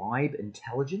ascribe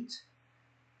intelligence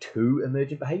to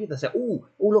emergent behavior. They say, oh,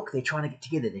 look, they're trying to get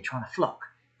together. They're trying to flock.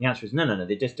 The answer is no.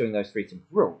 They're just doing those 3 simple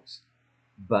rules.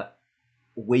 But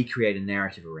we create a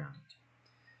narrative around it.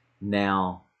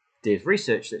 Now, there's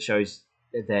research that shows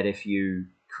that if you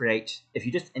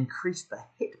just increase the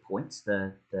hit points,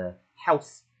 the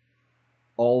health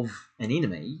of an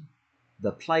enemy,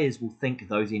 the players will think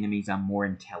those enemies are more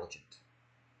intelligent,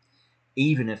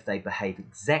 even if they behave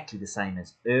exactly the same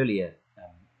as earlier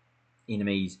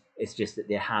enemies. It's just that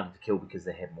they're harder to kill because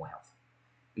they have more health.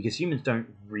 Because humans don't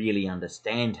really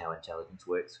understand how intelligence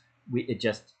works. It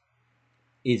just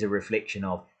is a reflection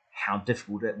of how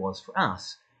difficult it was for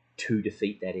us to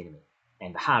defeat that enemy.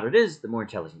 And the harder it is, the more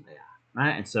intelligent they are,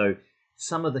 right? And so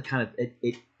some of the kind of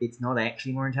it's not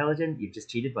actually more intelligent. You've just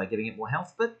cheated by giving it more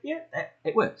health, but yeah,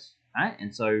 it works, right?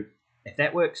 And so if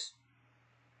that works,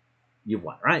 you've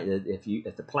won, right?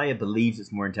 If the player believes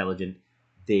it's more intelligent,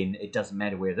 then it doesn't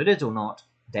matter whether it is or not.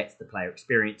 That's the player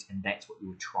experience, and that's what you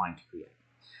were trying to create.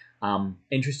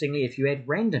 Interestingly, if you add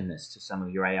randomness to some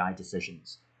of your AI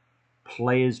decisions,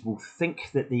 players will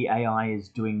think that the AI is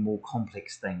doing more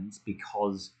complex things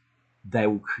because they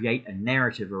will create a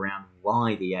narrative around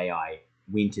why the AI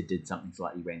went and did something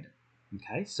slightly random.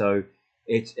 Okay, so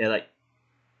it's like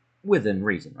within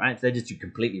reason, right? If they just do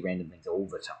completely random things all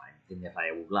the time, then the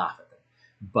player will laugh at them.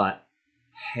 But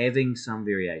having some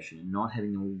variation and not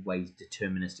having them always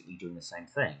deterministically doing the same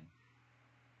thing,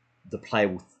 the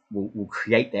player will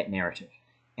create that narrative.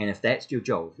 And if that's your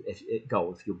goal, if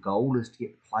your goal is to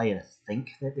get the player to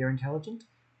think that they're intelligent,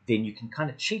 then you can kind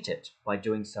of cheat it by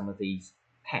doing some of these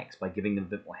hacks, by giving them a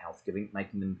bit more health,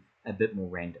 making them a bit more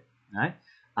random. Right?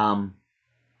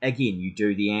 Again, you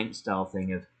do the ant style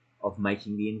thing of, of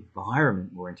making the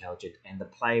environment more intelligent, and the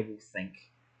player will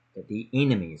think that the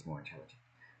enemy is more intelligent.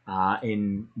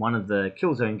 In one of the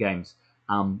Killzone games,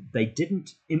 they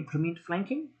didn't implement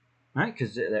flanking, right?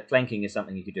 Because that flanking is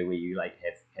something you could do where you like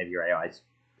have your AIs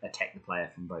attack the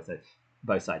player from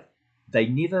both sides. They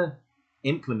never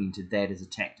implemented that as a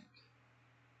tactic.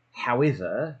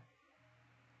 However,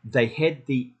 they had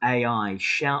the AI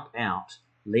shout out,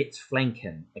 "Let's flank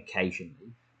him"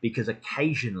 occasionally, because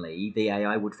occasionally the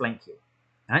AI would flank you,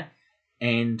 right?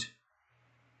 And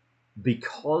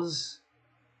because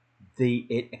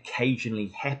it occasionally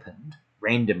happened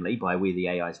randomly by where the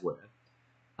AIs were,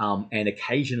 and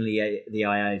occasionally the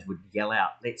AIs would yell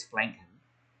out, "Let's flank him,"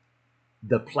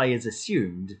 the players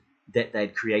assumed that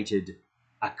they'd created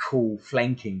a cool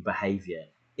flanking behavior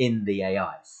in the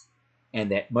AIs,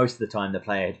 and that most of the time the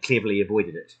player had cleverly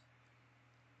avoided it.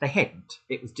 They hadn't.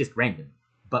 It was just random.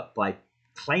 But by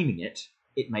claiming it,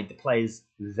 it made the players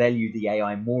value the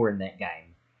AI more in that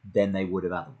game than they would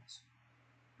have otherwise.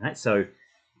 Right? So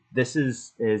this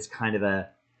is kind of a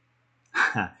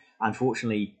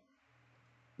unfortunately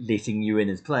letting you in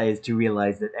as players to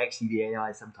realize that actually the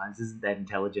AI sometimes isn't that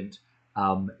intelligent.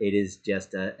 It is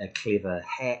just a clever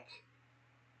hack,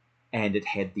 and it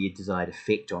had the desired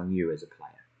effect on you as a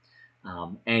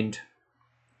player. And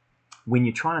when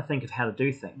you're trying to think of how to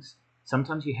do things,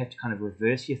 sometimes you have to kind of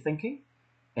reverse your thinking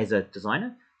as a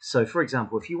designer. So, for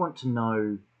example, if you want to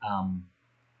know,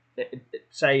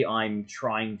 say I'm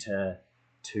trying to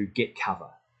get cover,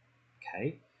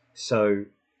 okay? So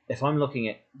if I'm looking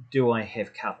at, do I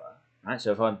have cover, right?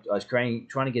 So if I was trying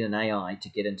to get an AI to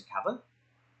get into cover,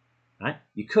 right?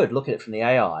 You could look at it from the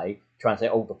AI, try and say,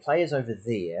 oh, the player's over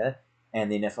there,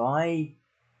 and then if I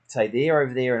say they're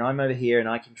over there and I'm over here and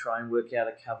I can try and work out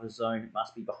a cover zone, it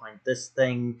must be behind this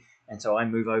thing, and so I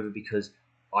move over because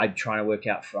I'm trying to work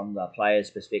out from the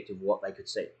player's perspective what they could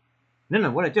see.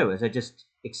 No, what I do is I just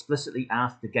explicitly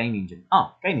ask the game engine,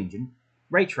 game engine,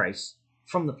 ray trace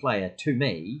from the player to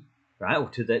me, right, or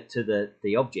to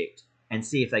the object, and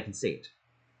see if they can see it.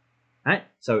 Right?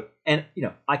 So, and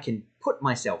I can put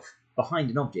myself behind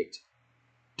an object,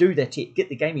 do that, get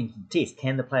the game engine to test,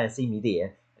 can the player see me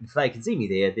there? And if they can see me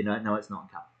there, then I know it's not in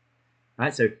cover.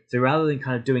 Right? So rather than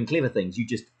kind of doing clever things, you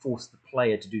just force the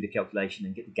player to do the calculation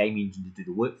and get the game engine to do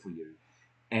the work for you,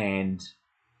 and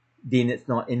then it's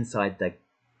not inside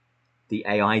the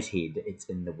AI's head, it's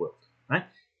in the world, right?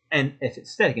 And if it's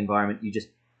a static environment, you just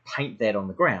paint that on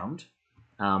the ground,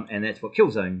 and that's what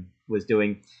Killzone was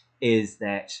doing, is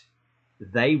that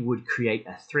they would create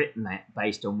a threat map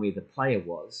based on where the player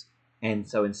was, and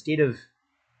so instead of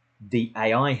the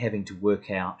AI having to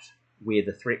work out where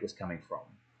the threat was coming from,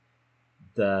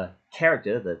 the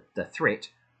character, the threat,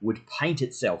 would paint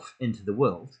itself into the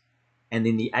world, and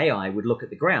then the AI would look at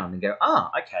the ground and go,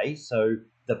 okay, so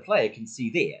the player can see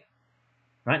there.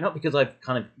 Right? Not because I've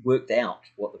kind of worked out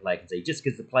what the player can see, just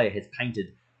because the player has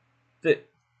painted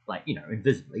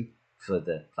invisibly for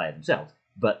the player themselves,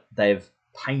 but they've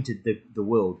painted the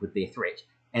world with their threat,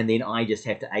 and then I just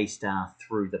have to A-star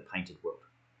through the painted world.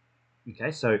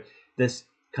 Okay, so this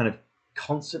kind of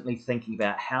constantly thinking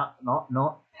about how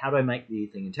do I make the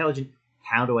thing intelligent,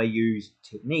 how do I use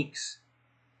techniques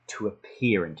to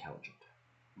appear intelligent.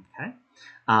 Okay,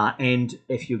 and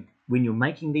when you're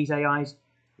making these AIs,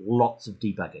 lots of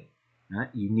debugging. Right?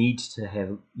 You need to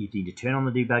turn on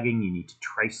the debugging. You need to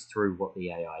trace through what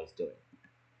the AI is doing.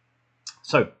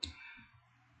 So,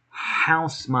 how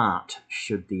smart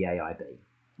should the AI be?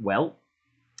 Well,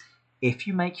 if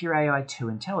you make your AI too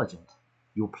intelligent,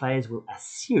 your players will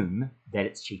assume that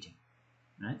it's cheating.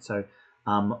 Right? So,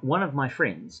 one of my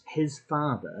friends, his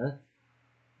father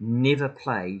never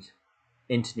played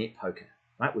internet poker.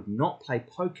 Right? Would not play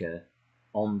poker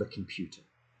on the computer.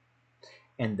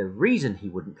 And the reason he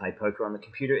wouldn't play poker on the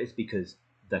computer is because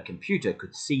the computer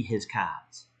could see his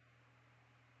cards.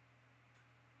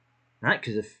 Right?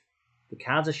 Because if the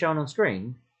cards are shown on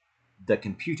screen, the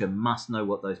computer must know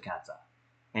what those cards are.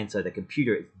 And so the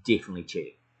computer is definitely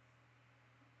cheating.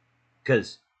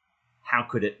 Because how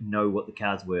could it know what the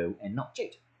cards were and not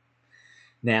cheat?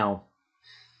 Now,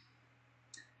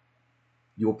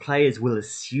 your players will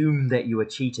assume that you are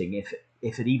cheating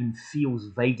if it even feels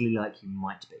vaguely like you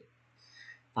might be.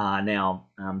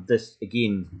 This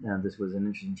was an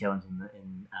interesting challenge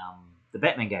in the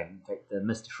Batman game. In fact, the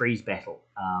Mr. Freeze battle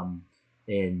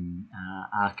in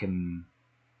Arkham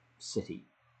City,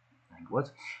 I think it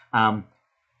was. And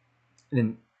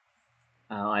then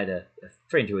I had a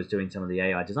friend who was doing some of the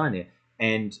AI design there,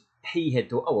 and he had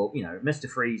thought, Mr.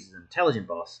 Freeze is an intelligent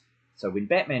boss, so when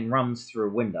Batman runs through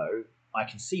a window, I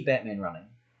can see Batman running,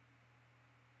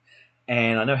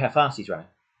 and I know how fast he's running.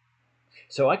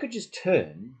 So I could just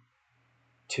turn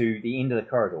to the end of the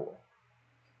corridor,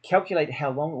 calculate how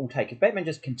long it will take. If Batman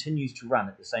just continues to run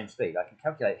at the same speed, I can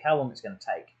calculate how long it's going to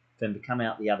take for him to come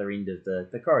out the other end of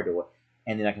the corridor,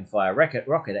 and then I can fire a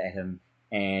rocket at him,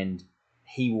 and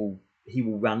he will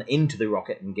run into the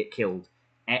rocket and get killed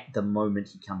at the moment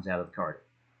he comes out of the corridor.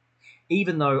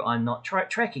 Even though I'm not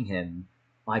tracking him,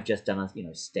 I've just done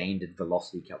a standard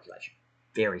velocity calculation.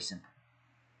 Very simple.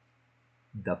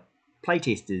 The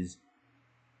playtesters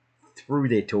threw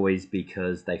their toys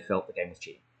because they felt the game was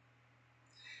cheating.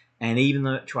 And even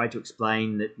though it tried to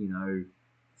explain that,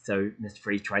 so Mr.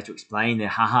 Freeze tries to explain that,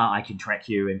 haha, I can track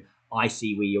you and I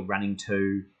see where you're running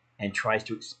to, and tries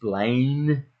to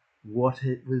explain what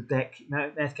it was that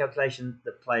math calculation,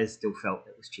 the players still felt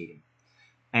it was cheating.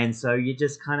 And so you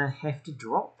just kind of have to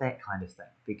drop that kind of thing,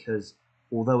 because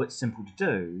although it's simple to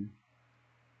do,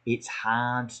 it's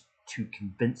hard to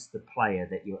convince the player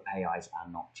that your AIs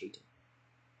are not cheating.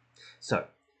 So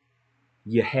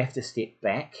you have to step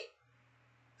back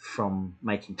from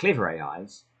making clever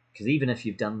AIs, because even if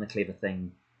you've done the clever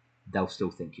thing, they'll still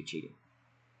think you're cheating.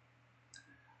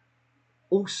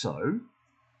 Also,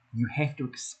 you have to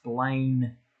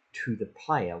explain to the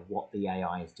player what the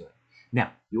AI is doing.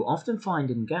 Now, you'll often find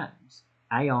in games,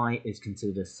 AI is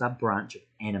considered a sub-branch of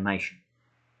animation.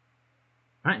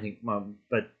 I don't think, well,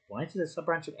 but why is it a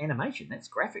sub-branch of animation? That's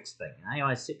graphics thing.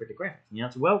 AI is separate to graphics. And the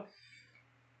answer, well,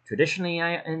 traditionally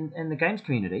in the games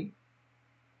community,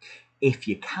 if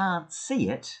you can't see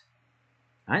it,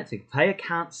 right, so if the player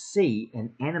can't see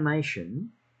an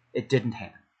animation, it didn't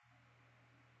happen.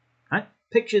 Right?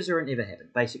 Pictures or it never happened.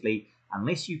 Basically,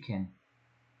 unless you can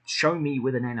show me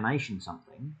with an animation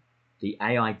something, the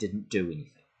AI didn't do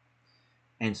anything.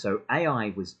 And so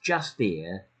AI was just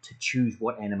there to choose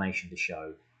what animation to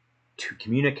show, to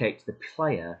communicate to the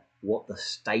player what the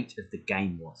state of the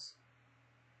game was.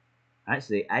 Right?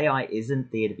 So the AI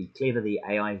isn't there to be clever, the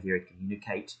AI is there to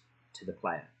communicate to the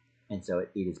player. And so it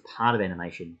is part of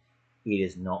animation, it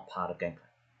is not part of gameplay.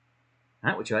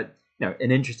 Right? Which I,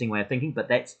 an interesting way of thinking, but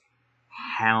that's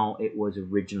how it was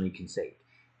originally conceived.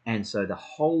 And so the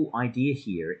whole idea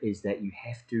here is that you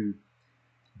have to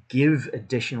give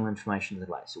additional information to the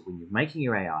player. So when you're making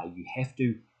your AI, you have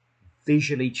to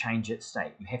visually change its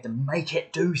state. You have to make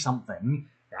it do something,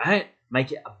 right?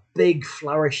 Make it a big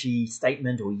flourishy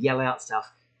statement or yell out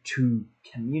stuff to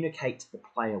communicate to the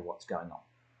player what's going on.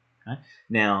 Okay?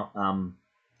 Now,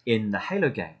 in the Halo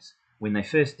games, when they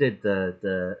first did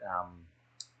the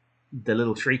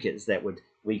little shriekers that would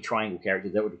lead triangle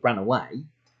characters that would run away,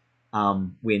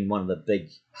 when one of the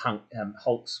big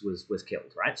Hulks was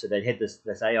killed, right? So they had this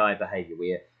AI behavior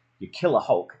where you kill a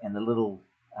Hulk and the little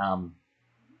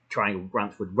triangle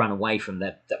grunts would run away from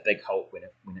that big Hulk when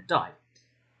it died.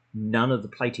 None of the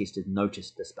playtesters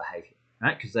noticed this behavior,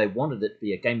 right? Because they wanted it to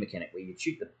be a game mechanic where you'd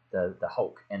shoot the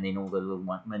Hulk and then all the little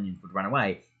minions would run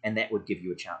away, and that would give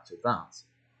you a chance to advance.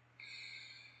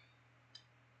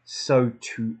 So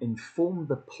to inform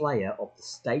the player of the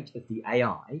state of the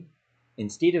AI,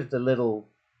 instead of the little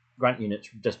grunt units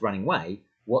just running away,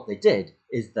 what they did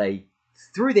is they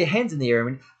threw their hands in the air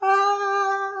and went,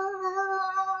 ah,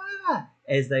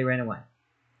 as they ran away,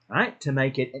 right? To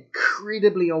make it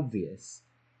incredibly obvious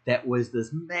that was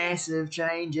this massive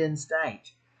change in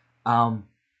state,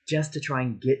 just to try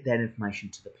and get that information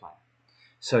to the player.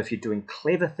 So if you're doing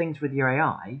clever things with your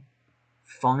AI,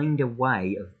 find a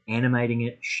way of animating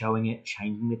it, showing it,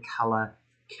 changing the color,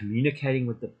 communicating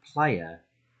with the player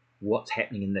what's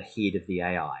happening in the head of the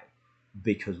AI.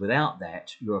 Because without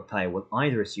that, your player will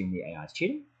either assume the AI is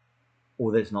cheating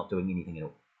or that it's not doing anything at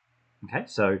all. Okay,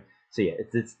 so yeah,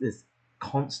 it's this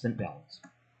constant balance.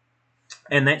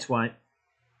 And that's why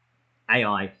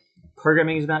AI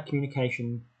programming is about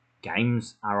communication.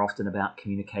 Games are often about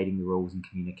communicating the rules and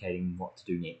communicating what to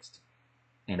do next.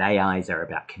 And AIs are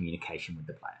about communication with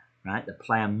the player, right? The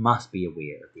player must be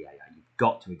aware of the AI. You've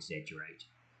got to exaggerate.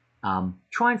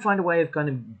 Try and find a way of kind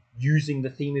of using the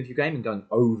theme of your game and going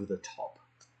over the top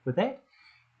with that.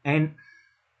 And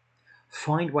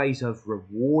find ways of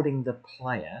rewarding the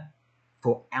player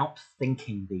for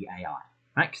outthinking the AI,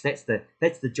 right? Because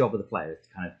that's the job of the player, is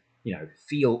to kind of,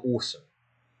 feel awesome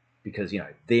because,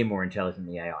 they're more intelligent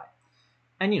than the AI.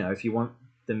 And, if you want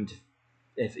them to,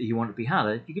 if you want it to be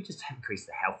harder, you could just increase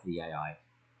the health of the AI.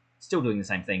 Still doing the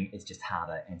same thing, it's just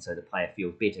harder, and so the player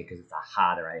feels better because it's a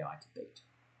harder AI to beat.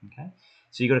 Okay,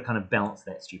 so you've got to kind of balance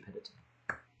that stupidity.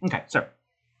 Okay, so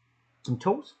some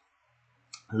tools.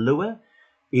 Lua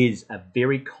is a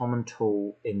very common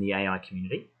tool in the AI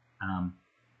community.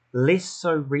 Less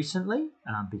so recently,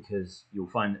 because you'll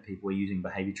find that people are using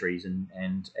behavior trees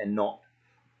and not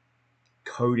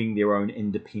coding their own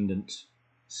independent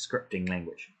scripting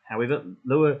language. However,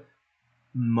 Lua,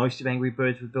 most of Angry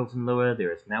Birds was built in Lua.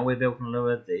 There is malware built in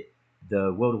Lua.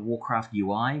 The World of Warcraft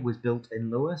UI was built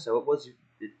in Lua, so it was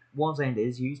and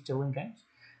is used still in games.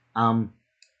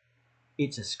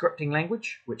 It's a scripting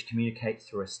language which communicates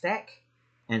through a stack,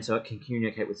 and so it can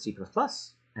communicate with C++,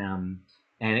 and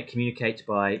it communicates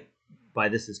by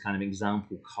this is kind of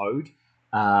example code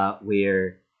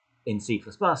where in C++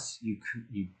 you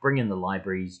bring in the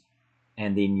libraries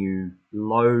and then you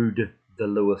load the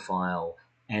Lua file,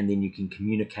 and then you can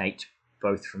communicate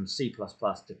both from C++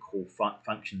 to call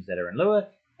functions that are in Lua,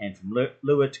 and from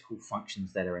Lua to call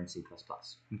functions that are in C++.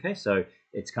 Okay, so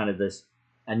it's kind of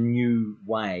a new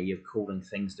way of calling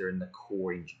things that are in the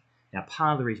core engine. Now,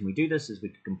 part of the reason we do this is we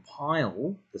can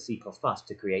compile the C++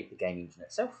 to create the game engine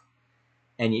itself,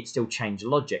 and yet still change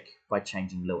logic by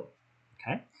changing Lua.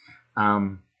 Okay.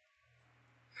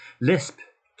 Lisp.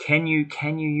 Can you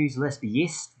use Lisp?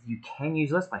 Yes, you can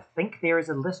use Lisp. I think there is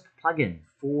a Lisp plugin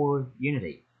for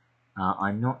Unity.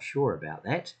 I'm not sure about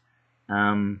that.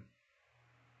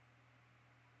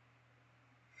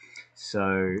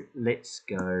 So let's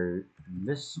go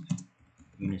Lisp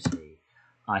Unity.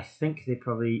 I think they're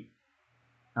probably.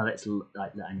 Oh, that's I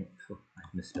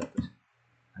misspelled it.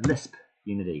 Lisp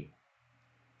Unity.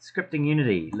 Scripting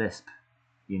Unity. Lisp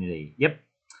Unity. Yep.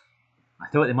 I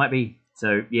thought there might be.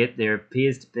 So, yep, there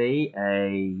appears to be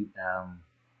a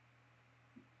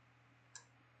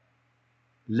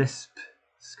Lisp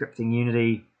scripting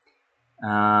Unity.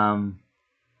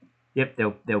 Yep,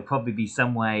 there'll probably be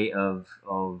some way of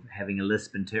having a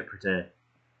Lisp interpreter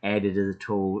added as a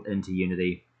tool into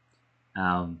Unity.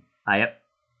 Yep,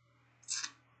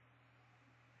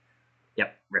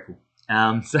 REPL.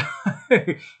 So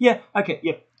yeah, okay,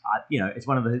 yep. It's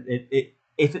one of the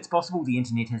if it's possible, the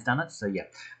internet has done it. So yeah,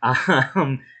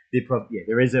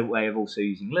 there is a way of also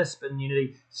using Lisp in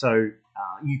Unity. So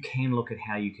you can look at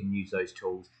how you can use those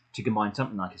tools to combine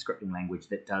something like a scripting language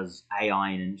that does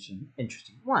AI in an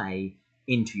interesting way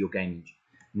into your game engine.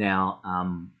 Now,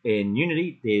 in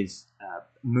Unity, there's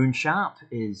Moonsharp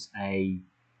is a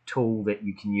tool that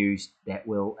you can use that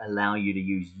will allow you to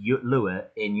use Lua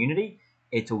in Unity.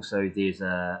 It's also there's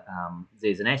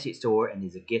an asset store and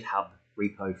there's a GitHub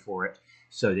repo for it,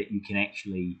 so that you can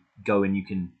actually go and you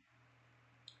can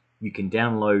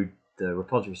download the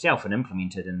repository yourself and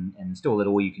implement it and install it,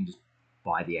 or you can just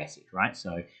buy the asset, right?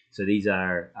 So these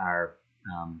are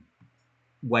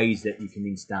ways that you can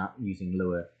then start using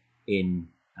Lua in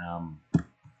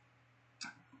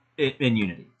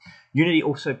Unity. Unity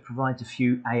also provides a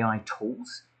few AI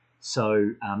tools.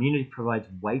 So Unity provides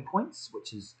waypoints,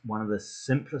 which is one of the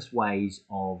simplest ways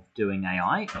of doing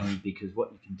AI, and because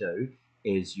what you can do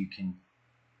is you can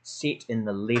set in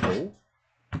the level.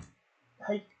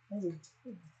 Hey,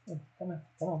 come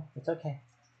on, it's okay.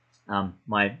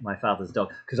 My father's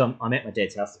dog, because I'm at my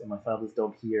dad's house, and my father's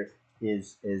dog here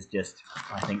is just,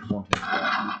 I think, wanting to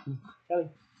Kelly,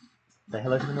 say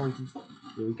hello to the Norwegians.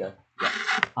 Here we go.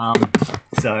 Yeah.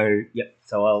 So yep.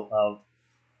 So I'll.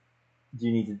 Do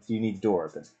you need the door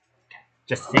open? Okay.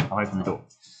 Just a sec. I'll open the door.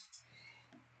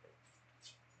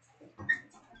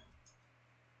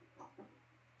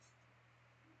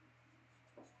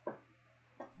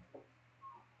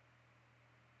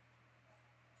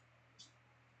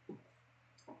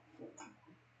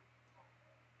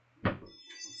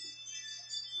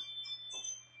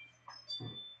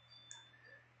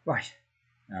 Right.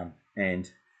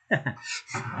 And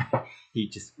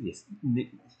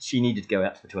she needed to go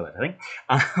out to the toilet, I think.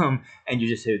 And you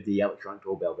just heard the electronic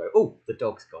doorbell go. Oh, the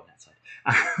dog's gone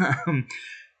outside.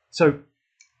 So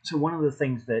one of the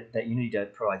things that Unity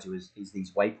provides you is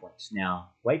these waypoints.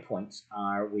 Now, waypoints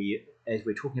are as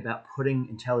we're talking about putting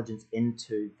intelligence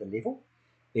into the level,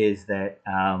 is that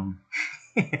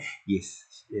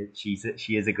yes,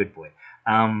 she is a good boy.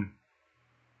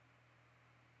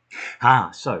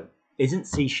 So isn't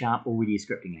C# already a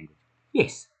scripting language?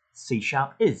 Yes, C#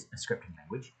 is a scripting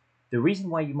language. The reason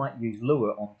why you might use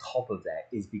Lua on top of that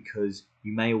is because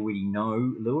you may already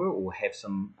know Lua, or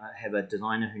have a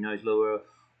designer who knows Lua,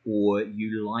 or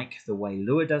you like the way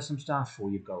Lua does some stuff, or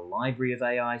you've got a library of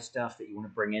AI stuff that you want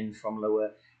to bring in from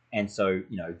Lua. And so,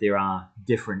 there are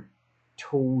different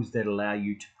tools that allow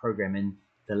you to program in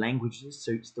the language that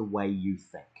suits the way you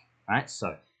think, right?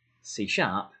 So C#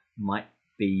 might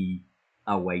be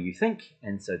a way you think,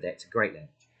 and so that's a great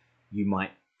language. You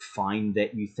might find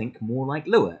that you think more like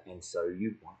Lua, and so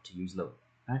you want to use Lua.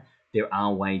 Right? There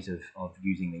are ways of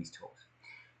using these tools.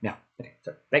 Now, okay,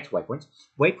 so back to waypoints.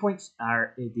 Waypoints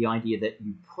are the idea that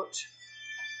you put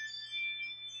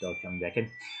dog coming back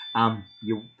in.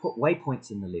 You put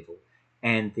waypoints in the level,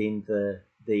 and then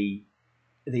the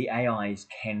the AIs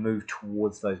can move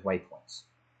towards those waypoints.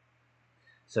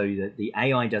 So that the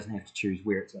AI doesn't have to choose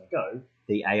where it's going to go.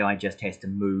 The AI just has to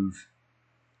move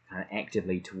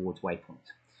actively towards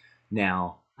waypoints.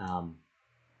 Now,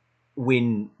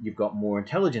 when you've got more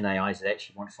intelligent AIs that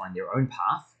actually want to find their own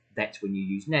path, that's when you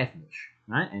use nav mesh,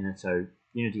 right? And so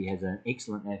Unity has an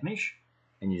excellent nav mesh,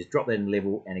 and you just drop that in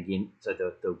level, and again, so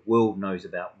the world knows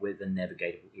about where the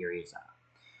navigatable areas are.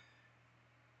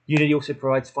 Unity also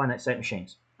provides finite state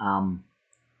machines,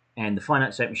 and the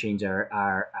finite state machines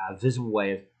are a visible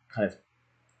way of kind of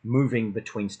moving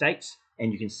between states,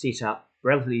 and you can set up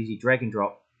relatively easy drag and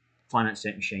drop finite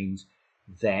state machines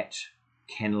that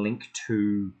can link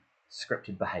to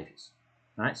scripted behaviors,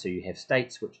 right? So you have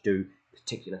states which do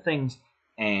particular things,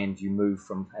 and you move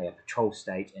from a patrol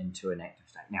state into an active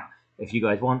state. Now, if you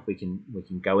guys want, we can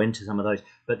go into some of those,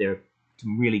 but there are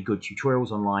some really good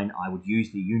tutorials online. I would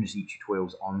use the Unity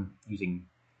tutorials on using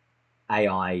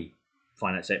AI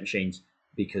finite state machines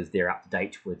because they're up to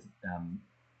date with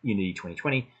Unity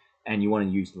 2020, and you want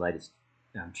to use the latest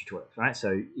tutorials, right?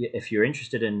 So if you're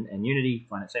interested in Unity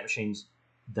finite state machines,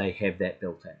 they have that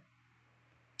built in.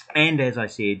 And as I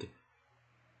said,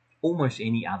 almost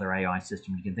any other AI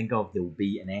system you can think of, there will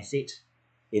be an asset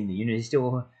in the Unity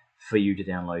store for you to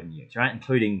download and use, right?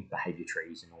 Including behavior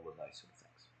trees and all of those sort of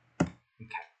things.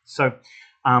 Okay, so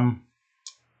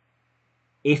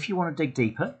if you want to dig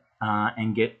deeper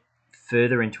and get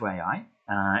further into AI,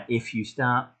 if you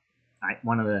start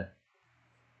one of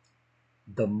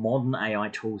the modern AI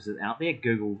tools that are out there,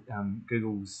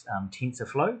 Google's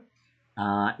TensorFlow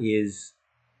is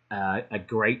a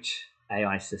great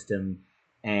AI system,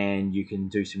 and you can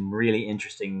do some really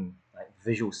interesting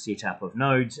visual setup of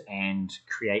nodes and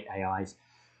create AIs.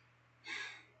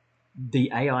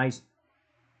 The AIs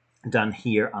done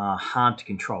here are hard to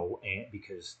control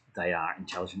because they are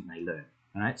intelligent and they learn,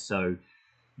 right? So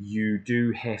you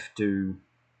do have to,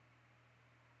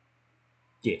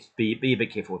 yes, be a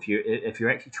bit careful. If you're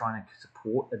actually trying to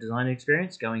support a design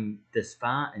experience, going this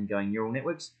far and going neural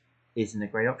networks isn't a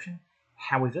great option.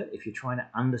 However, if you're trying to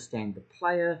understand the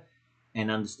player and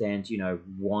understand,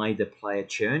 why the player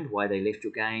churned, why they left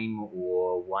your game,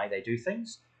 or why they do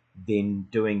things, then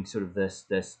doing sort of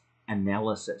this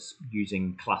analysis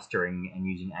using clustering and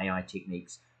using AI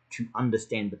techniques to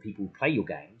understand the people who play your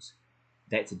games,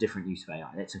 that's a different use of AI.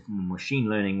 That's a machine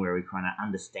learning where we're trying to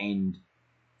understand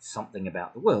something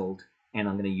about the world, and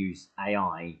I'm going to use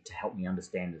AI to help me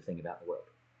understand the thing about the world.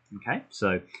 Okay,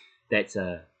 so that's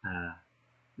the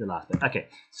last bit. Okay,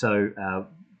 so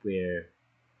where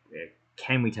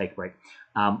can we take a break?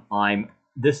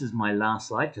 This is my last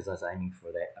slide because I was aiming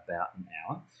for that about an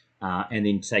hour, and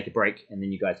then take a break, and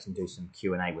then you guys can do some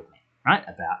Q&A with me, right,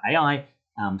 about AI.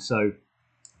 So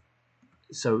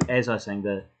as I was saying,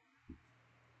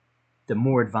 the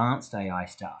more advanced AI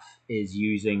stuff is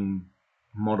using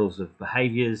models of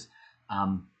behaviors.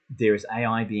 There is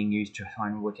AI being used to try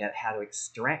and work out how to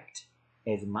extract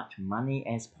as much money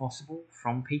as possible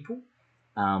from people.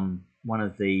 One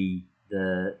of the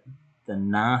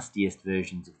nastiest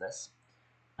versions of this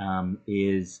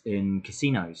is in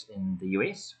casinos in the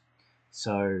US.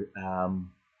 So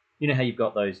you know how you've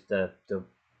got those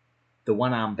the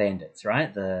one-armed bandits,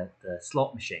 right? The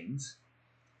slot machines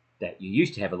that you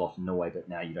used to have a lot in Norway, but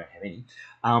now you don't have any.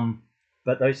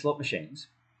 But those slot machines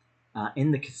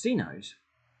in the casinos,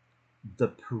 the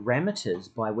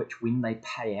parameters by which when they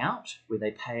pay out, where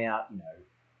they pay out,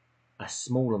 a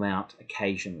small amount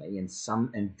occasionally, and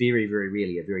very, very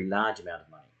rarely a very large amount of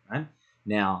money, right?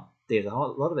 Now, there's a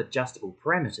lot of adjustable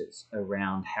parameters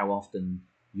around how often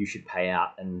you should pay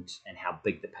out and how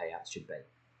big the payouts should be.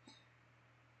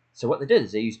 So what they did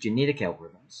is they used genetic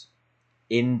algorithms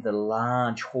in the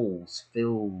large halls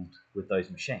filled with those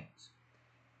machines.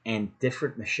 And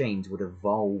different machines would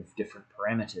evolve different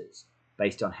parameters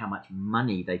based on how much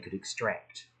money they could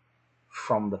extract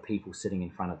from the people sitting in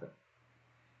front of them.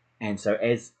 And so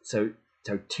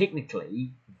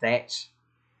technically, that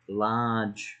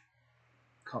large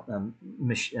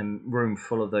room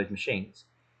full of those machines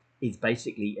is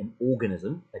basically an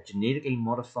organism, a genetically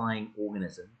modifying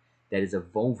organism that is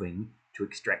evolving to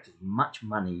extract as much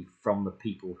money from the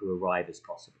people who arrive as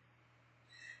possible.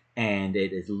 And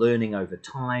it is learning over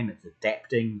time, it's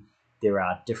adapting. There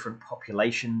are different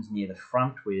populations near the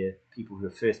front where people who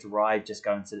have first arrived just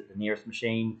go and sit at the nearest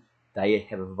machine. They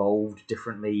have evolved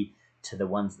differently to the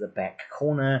ones at the back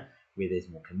corner where there's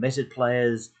more committed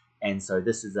players. And so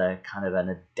this is a kind of an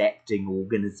adapting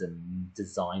organism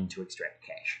designed to extract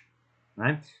cash,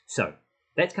 right? So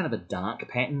that's kind of a dark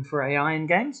pattern for AI in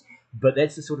games, but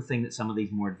that's the sort of thing that some of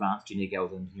these more advanced genetic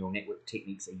algorithms, neural network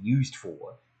techniques are used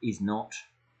for, is not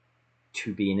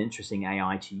to be an interesting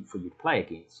AI for you to play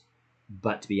against,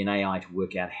 but to be an AI to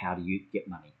work out how do you get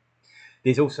money.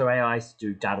 There's also AIs to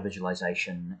do data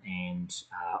visualization and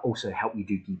also help you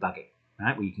do debugging,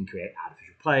 right? Where you can create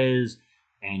artificial players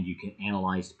and you can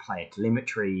analyze player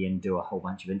telemetry and do a whole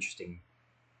bunch of interesting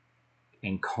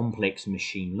and complex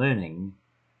machine learning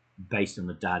based on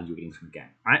the data you're getting from the game,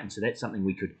 right? And so that's something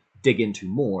we could dig into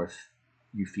more if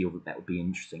you feel that would be an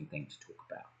interesting thing to talk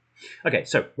about. Okay,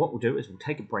 so what we'll do is we'll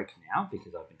take a break now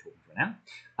because I've been talking for an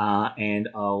hour, and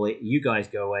I'll let you guys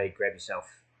go away, grab yourself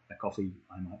a coffee.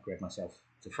 I might grab myself.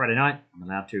 It's a Friday night. I'm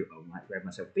allowed to. I might grab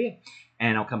myself a beer,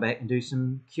 and I'll come back and do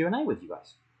some Q&A with you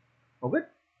guys. All good?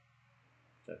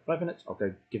 So 5 minutes. I'll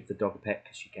go give the dog a pet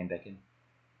because she came back in.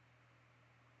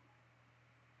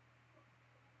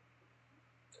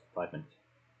 5 minutes.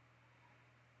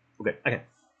 All good. Okay.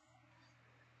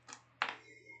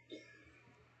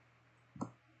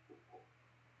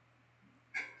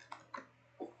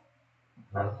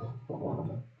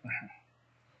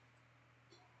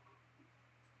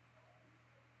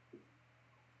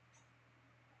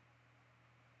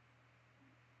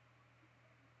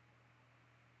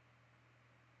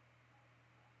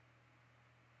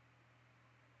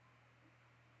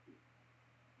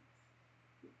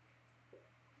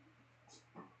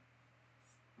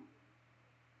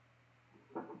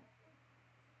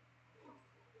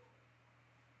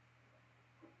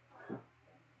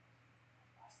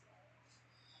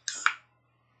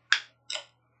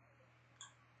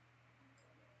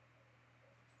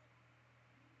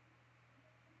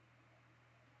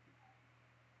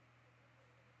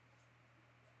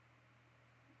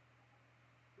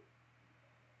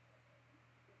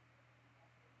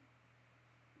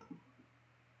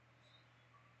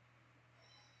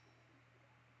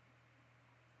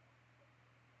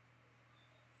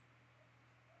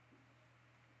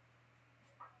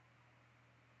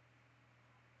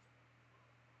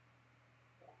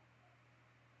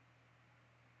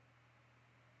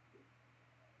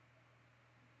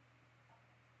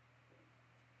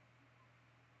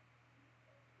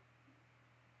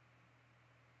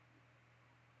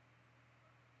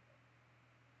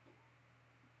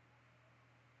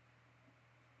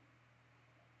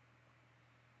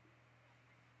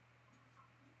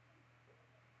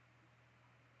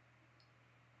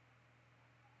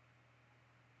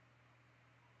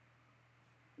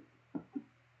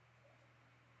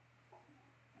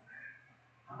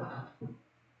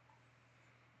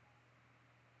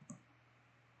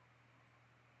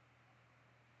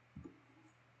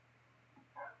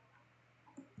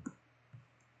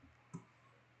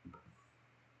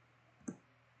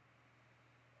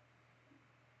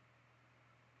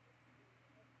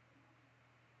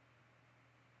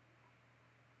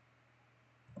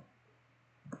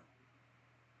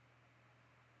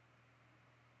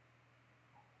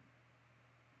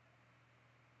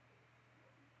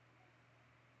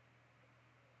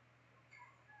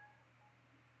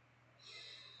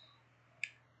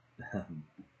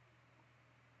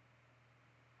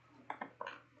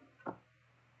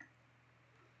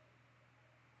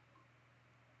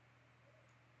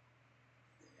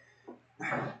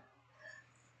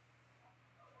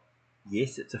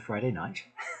 Yes, it's a Friday night.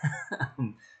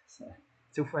 So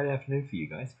it's still Friday afternoon for you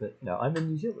guys, but no, I'm in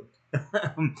New Zealand.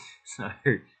 So,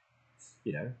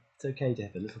 it's okay to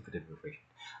have a little bit of refreshment.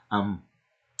 I'm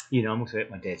also at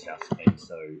my dad's house, and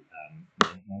so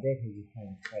my dad has a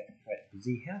home quite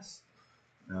busy house.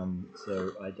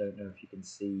 So I don't know if you can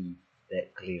see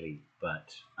that clearly,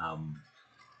 but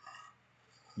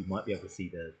you might be able to see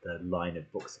the line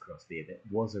of books across there. That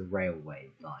was a railway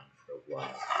line for a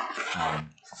while.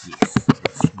 Yes,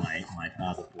 my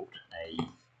father bought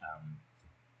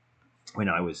when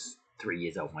I was 3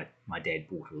 years old, my dad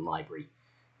bought a library,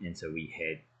 and so we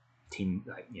had 10,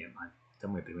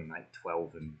 somewhere between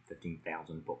 12 and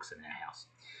 15,000 books in our house.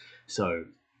 So,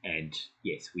 and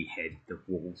yes, we had the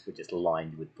walls were just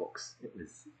lined with books. It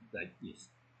was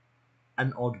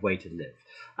an odd way to live.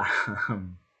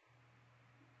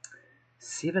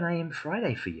 7 a.m.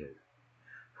 Friday for you.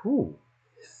 Ooh,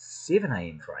 7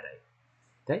 a.m. Friday.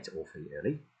 That's awfully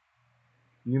early.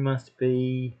 You must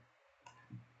be.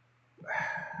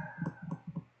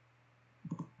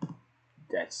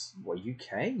 That's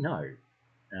UK? No.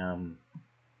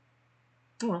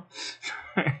 Well,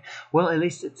 well, at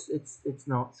least it's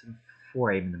not sort of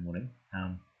 4 a.m. in the morning.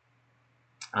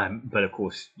 But of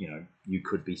course, you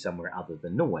could be somewhere other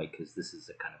than Norway because this is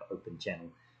a kind of open channel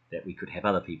that we could have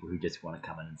other people who just want to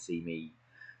come in and see me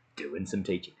doing some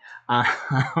teaching.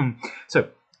 So,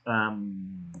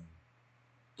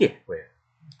 yeah, we're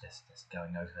just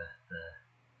going over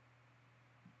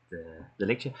the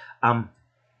lecture.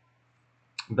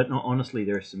 but not honestly,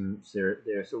 there's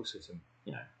also some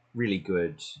really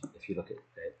good, if you look at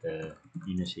the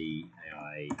Unity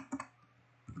AI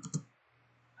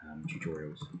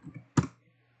tutorials.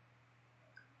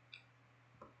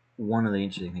 One of the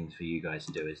interesting things for you guys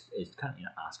to do is kind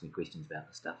of ask me questions about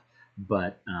this stuff.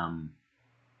 But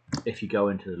if you go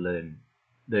into learn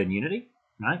Unity,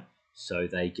 right? So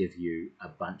they give you a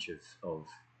bunch of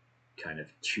kind of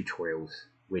tutorials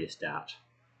where to start,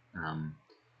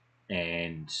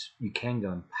 and you can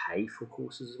go and pay for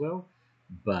courses as well.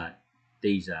 But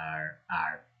these are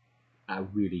a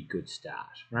really good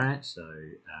start, right? So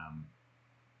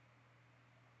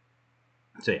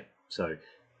so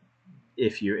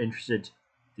if you're interested,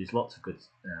 there's lots of good.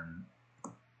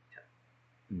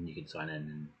 You can sign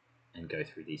in and go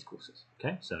through these courses.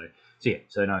 Okay, so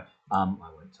no, I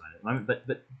won't sign at the moment,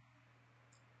 but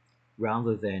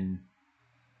rather than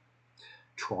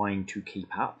trying to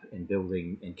keep up and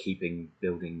building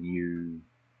new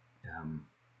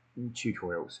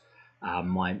tutorials,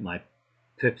 my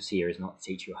purpose here is not to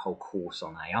teach you a whole course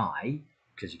on AI,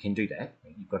 because you can do that.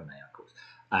 You've got an AI course.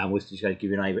 Was to just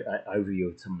give you an overview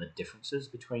of some of the differences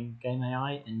between game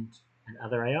AI and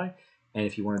other AI. And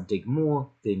if you want to dig more,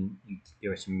 then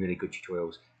there are some really good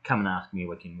tutorials. Come and ask me.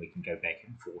 We can go back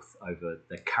and forth over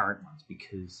the current ones,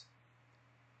 because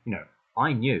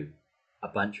I knew a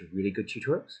bunch of really good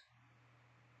tutorials,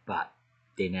 but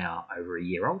they're now over a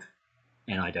year old,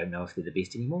 and I don't know if they're the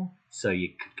best anymore. So you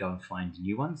could go and find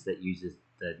new ones that uses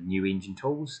the new engine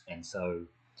tools, and so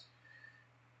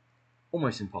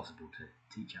almost impossible to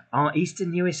teach up. Oh,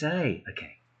 Eastern USA.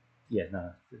 Okay. Yeah,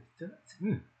 no.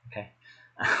 Okay.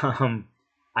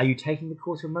 Are you taking the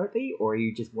course remotely, or are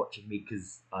you just watching me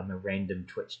because I'm a random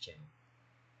Twitch channel?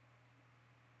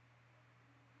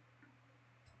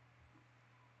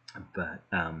 But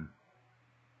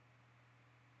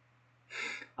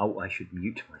I should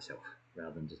mute myself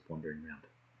rather than just wandering around.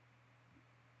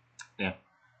 Yeah.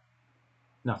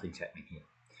 Nothing's happening here.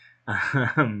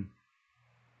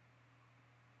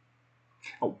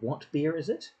 Oh, what beer is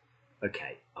it?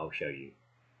 Okay, I'll show you.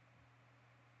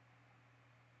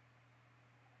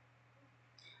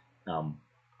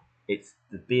 It's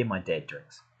the beer my dad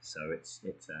drinks, so it's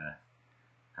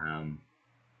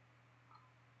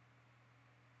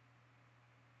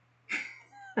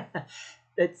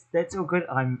that's all good.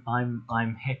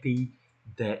 I'm happy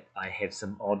that I have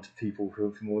some odd people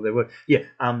from all over the world. Yeah.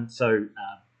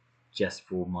 Just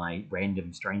for my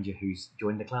random stranger who's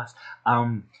joined the class,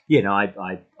 I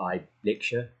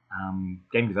lecture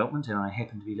game development, and I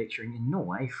happen to be lecturing in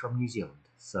Norway from New Zealand.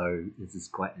 So this is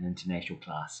quite an international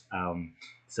class.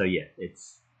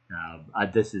 It's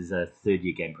this is a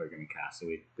third-year game programming class, so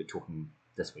we're talking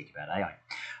this week about AI.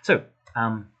 So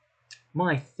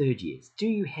my third years, do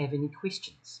you have any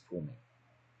questions for me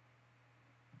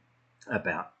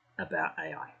about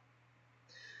AI?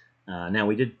 Now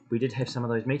we did have some of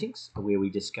those meetings where we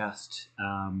discussed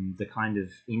the kind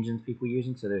of engines people are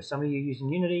using. So there are some of you using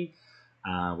Unity.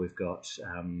 We've got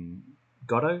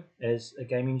Godot as a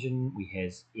game engine. We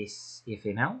have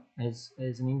SFML as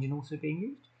an engine also being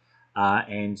used,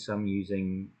 and some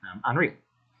using Unreal.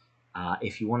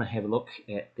 If you want to have a look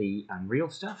at the Unreal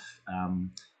stuff,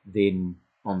 then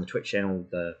on the Twitch channel,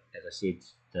 as I said,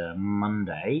 the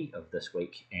Monday of this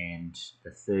week and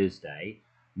the Thursday.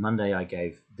 Monday I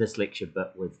gave this lecture,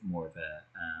 but with more of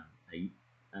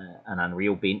an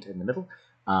Unreal bent in the middle.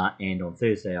 And on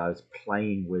Thursday I was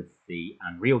playing with the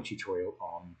Unreal tutorial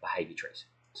on behavior trees.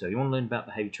 So if you want to learn about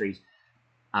behavior trees,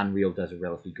 Unreal does a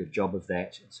relatively good job of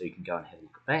that, so you can go and have a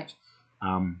look at that.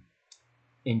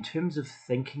 In terms of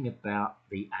thinking about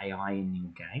the AI in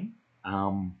your game,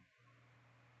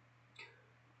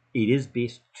 it is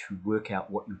best to work out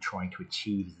what you're trying to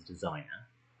achieve as a designer,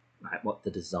 right? What the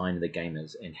design of the game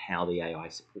is and how the AI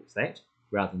supports that,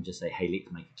 rather than just say, hey, let's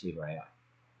make a clever AI.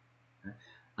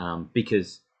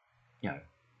 Because,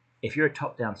 if you're a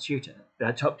top-down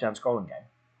scrolling game,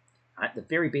 right, the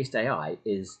very best AI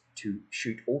is to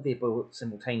shoot all their bullets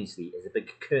simultaneously as a big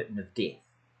curtain of death,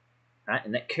 right?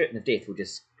 And that curtain of death will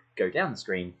just go down the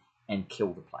screen and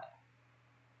kill the player.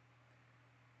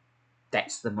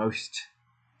 That's the most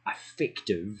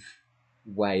effective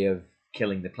way of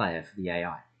killing the player for the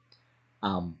AI.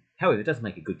 However, it does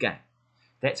make a good game.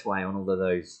 That's why on all of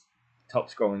those down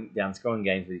scrolling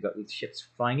games where you've got these ships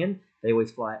flying in, they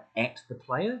always fly at the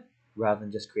player rather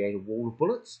than just create a wall of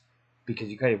bullets. Because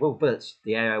you create a wall of bullets,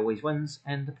 the AI always wins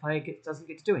and the player doesn't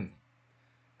get to do anything.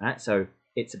 Right? So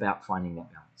it's about finding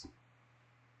that balance.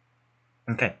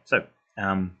 Okay, so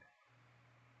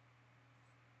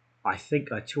I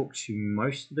think I talked to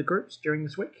most of the groups during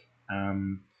this week.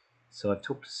 So I've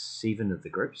talked to 7 of the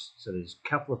groups. So there's a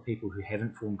couple of people who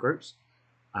haven't formed groups.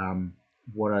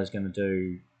 What I was going to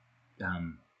do,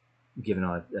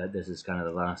 given this is kind of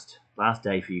the last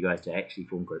day for you guys to actually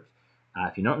form groups.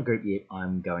 If you're not in a group yet,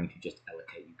 I'm going to just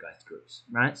allocate you guys to groups,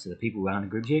 right? So the people who aren't in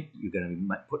groups yet, you're going to be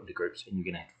put into groups, and you're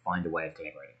going to have to find a way of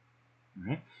collaborating. All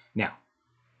right? Now,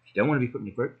 if you don't want to be put in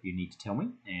a group, you need to tell me,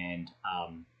 and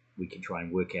we can try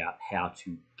and work out how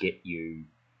to get you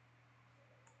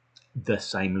the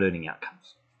same learning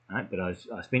outcomes. Right? But I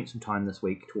spent some time this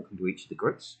week talking to each of the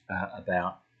groups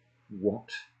about what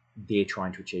they're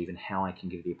trying to achieve and how I can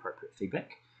give the appropriate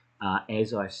feedback.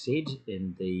 As I've said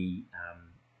in the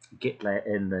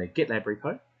GitLab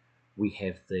repo, we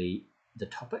have the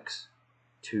topics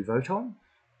to vote on.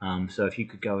 So if you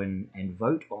could go in and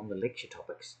vote on the lecture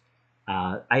topics.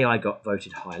 AI got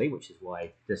voted highly, which is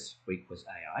why this week was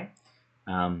AI.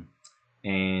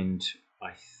 And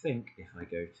I think if I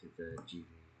go to the GV,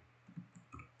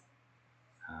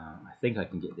 I think I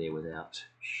can get there without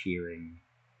sharing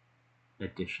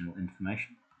additional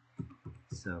information.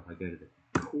 So if I go to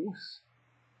the course,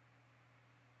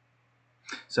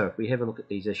 so if we have a look at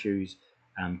these issues,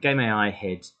 Game AI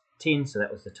had 10, so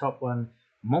that was the top one.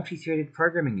 Multi-threaded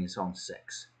programming is on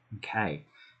 6. Okay,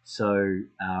 so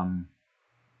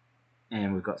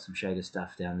and we've got some shader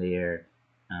stuff down there,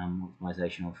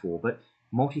 optimization on 4, but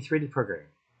multi-threaded programming.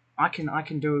 I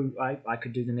could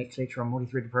do the next lecture on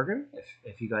multi-threaded programming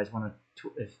if you guys want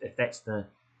to, if that's the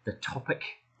topic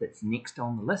that's next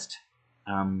on the list.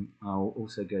 I'll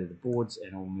also go to the boards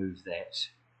and I'll move that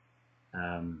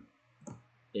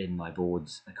in my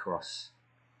boards across.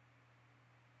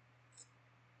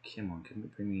 Come on, can we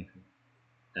bring me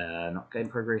up? Not game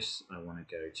progress. I want to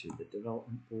go to the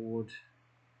development board,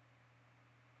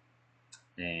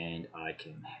 and I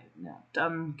can have now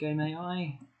done Game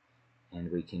AI,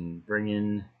 and we can bring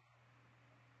in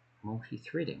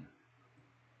multi-threading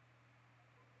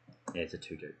as a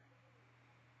to-do.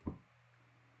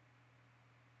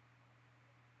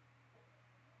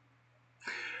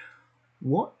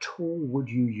 What tool would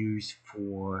you use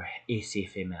for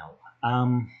SFML?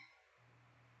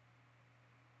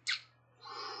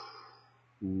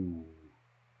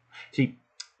 See,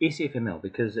 SFML,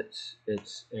 because it's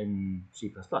in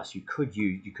C++, you could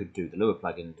do the Lua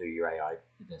plugin and do your AI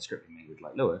in a scripting language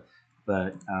like Lua,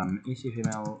 but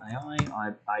SFML AI,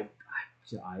 I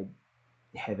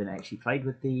haven't actually played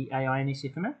with the AI in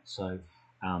SFML, so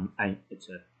and it's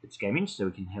a game engine, so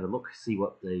we can have a look, see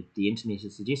what the internet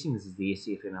is suggesting. This is the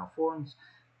SFML forums.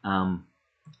 I'll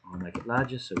make it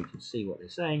larger so we can see what they're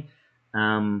saying.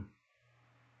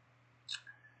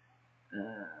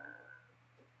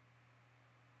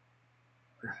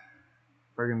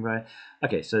 Program guy.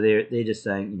 Okay, so they're just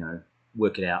saying,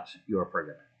 work it out. You're a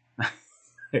programmer.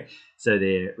 So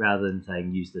they're, rather than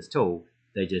saying use this tool,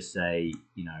 they just say,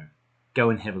 go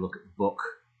and have a look at the book,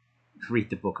 read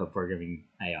the book of programming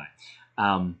AI.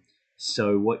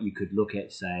 So what you could look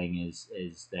at saying is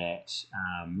that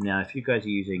now if you guys are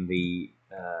using the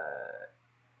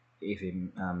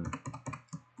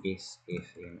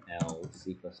SFML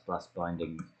C++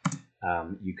 bindings,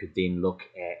 you could then look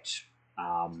at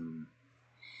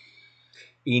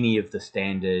any of the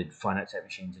standard finite state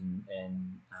machines in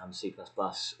C++,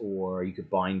 or you could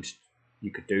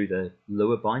do the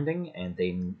Lua binding and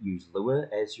then use Lua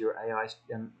as your AI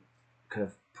kind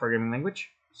of programming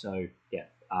language. So yeah,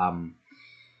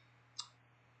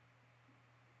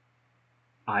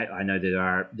 I know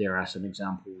there are some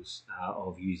examples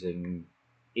of using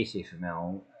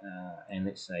SFML and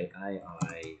let's say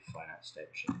AI finite state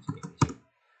machines.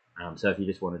 So if you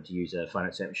just wanted to use a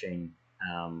finite state machine,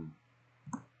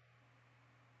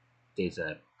 there's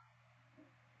a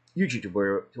YouTube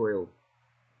tutorial.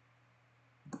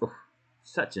 Oh,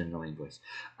 such an annoying voice.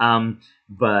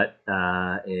 But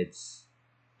it's,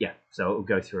 yeah, so it'll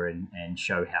go through and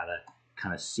show how to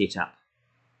kind of set up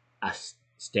a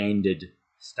standard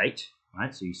state,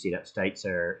 right? So you set up states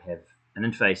that have an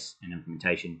interface and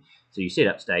implementation. So you set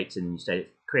up states and you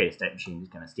create a state machine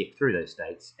that's going to step through those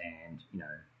states, and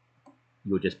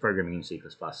you're just programming in C++,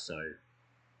 so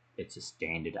it's a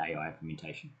standard AI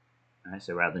implementation. Right?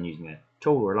 So rather than using a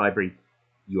tool or a library,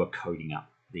 you are coding up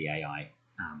the AI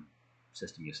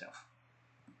system yourself.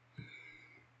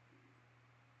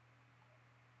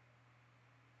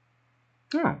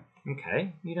 Oh,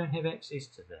 okay. You don't have access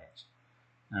to that.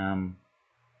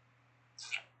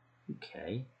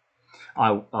 Okay.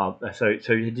 So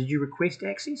did you request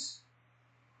access?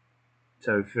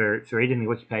 So for editing the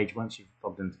wiki page, once you've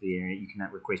logged into the area, you can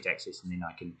request access, and then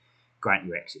I can grant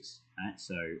you access. Right?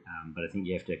 So, but I think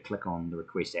you have to click on the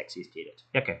request access to edit.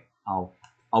 Okay, I'll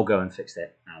go and fix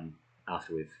that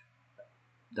after we've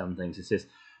done things. It says,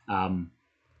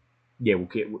 yeah, we'll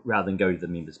get, rather than go to the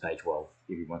members page while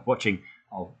everyone's watching,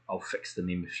 I'll fix the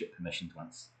membership permissions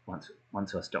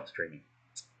once I stop streaming.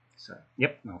 So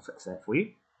yep, I'll fix that for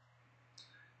you.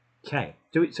 Okay.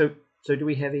 So do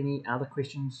we have any other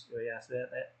questions we asked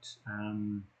about that?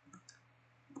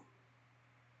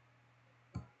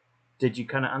 Did you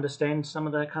kind of understand some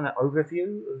of the kind of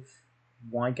overview of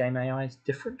why Game AI is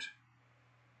different?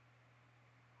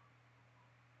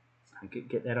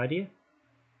 Get that idea?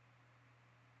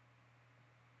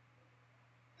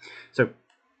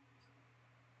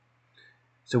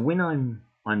 So when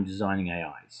I'm designing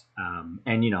AIs,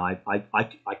 and I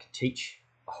could teach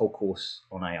a whole course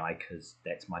on AI because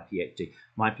that's my PhD.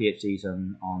 My PhD is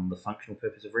on the functional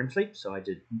purpose of REM sleep. So I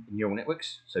did neural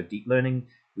networks, so deep learning.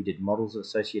 We did models of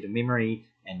associative memory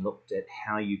and looked at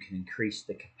how you can increase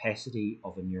the capacity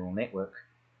of a neural network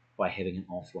by having an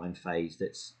offline phase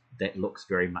that looks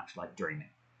very much like dreaming,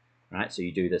 right? So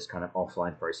you do this kind of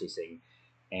offline processing,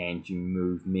 and you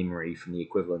move memory from the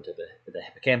equivalent of the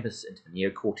hippocampus into the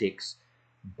neocortex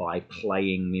by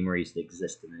playing memories that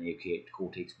exist in the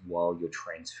neocortex while you're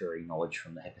transferring knowledge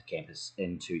from the hippocampus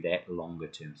into that longer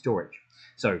term storage.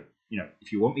 So,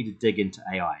 if you want me to dig into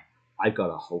AI, I've got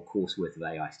a whole course worth of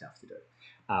AI stuff to do.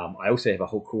 I also have a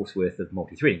whole course worth of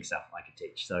multi-threading stuff I could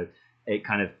teach. So it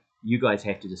kind of, you guys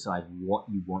have to decide what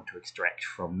you want to extract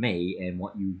from me and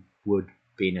what you would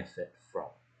benefit from.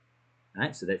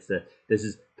 Right? So this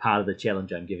is part of the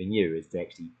challenge I'm giving you, is to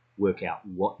actually work out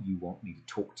what you want me to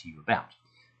talk to you about.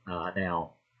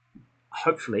 Now,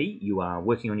 hopefully you are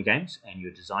working on your games and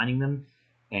you're designing them,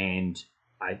 and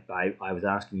I was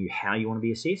asking you how you want to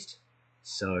be assessed.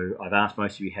 So I've asked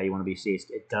most of you how you want to be assessed.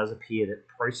 It does appear that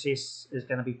process is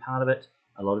going to be part of it.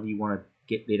 A lot of you want to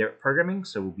get better at programming,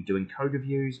 so we'll be doing code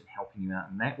reviews and helping you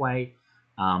out in that way.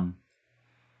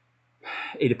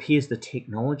 It appears the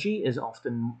technology is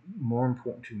often more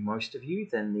important to most of you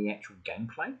than the actual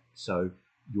gameplay. So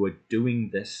you are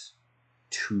doing this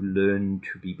to learn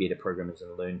to be better programmers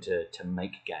and learn to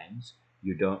make games.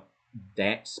 You don't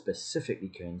that specifically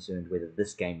concerned whether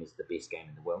this game is the best game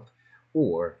in the world,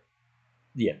 or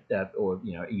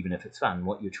even if it's fun,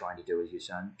 what you're trying to do is you're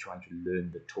trying to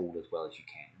learn the tool as well as you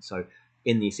can. So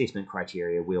in the assessment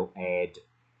criteria, we'll add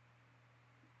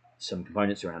some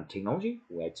components around technology,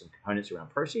 we'll add some components around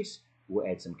process, we'll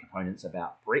add some components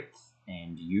about breadth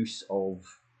and use of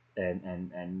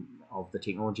and of the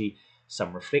technology,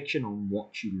 some reflection on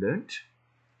what you learnt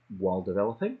while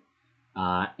developing,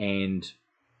 and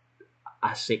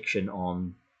a section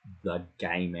on the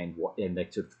game and the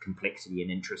sort of complexity and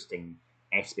interesting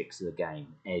aspects of the game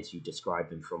as you describe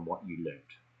them from what you learned.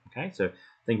 Okay, so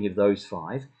thinking of those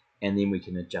 5, and then we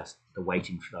can adjust the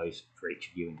weighting for those for each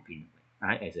of you independently.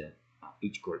 Right,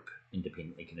 each group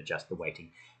independently can adjust the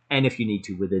weighting, and if you need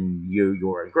to within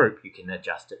your own group, you can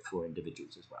adjust it for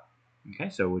individuals as well. Okay,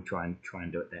 so we'll try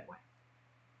and do it that way.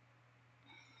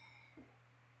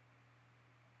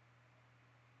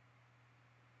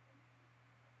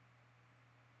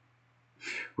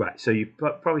 Right, so you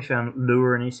probably found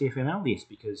Lua and SFML, yes,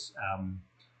 because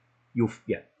Lua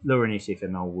and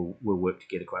SFML will work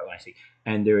together quite nicely,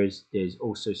 and there's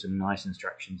also some nice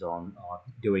instructions on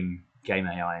doing Game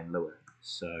AI and Lua.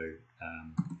 So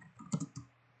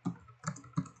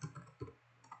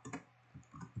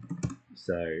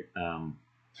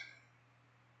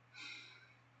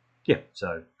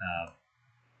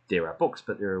there are books,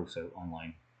 but there are also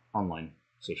online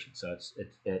sessions. So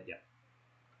it's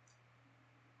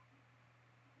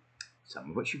some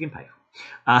of which you can pay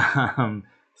for.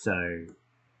 So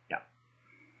yeah.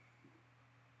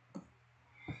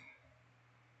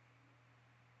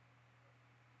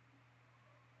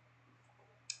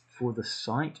 For the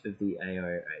site of the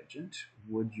AI agent,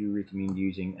 would you recommend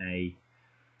using a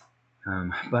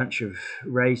bunch of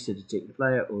arrays to detect the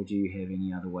player, or do you have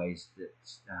any other ways that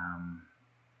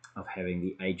of having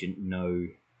the agent know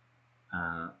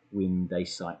when they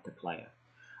cite the player?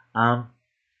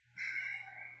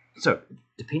 So it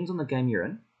depends on the game you're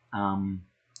in.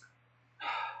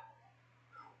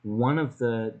 One of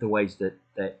the ways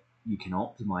that you can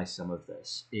optimize some of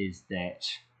this is that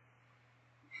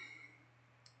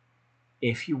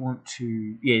if you want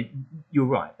to, you're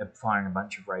right, firing a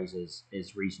bunch of rays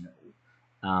is reasonable.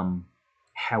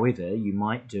 However, you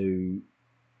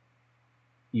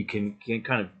can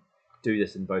kind of do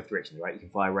this in both directions, right? You can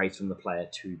fire rays from the player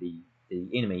to the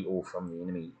enemy, or from the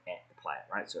enemy at the player,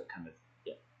 right? So it kind of,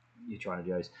 you're trying to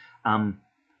do those.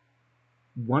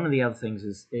 One of the other things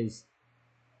is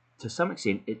to some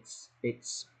extent,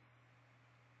 it's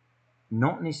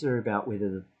not necessarily about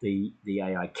whether the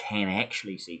AI can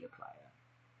actually see the player.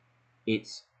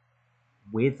 It's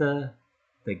whether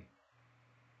the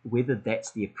whether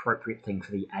that's the appropriate thing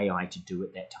for the AI to do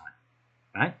at that time,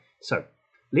 right? So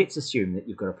let's assume that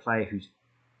you've got a player who's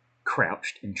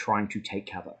crouched and trying to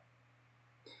take cover.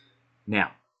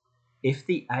 Now, if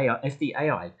the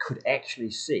AI could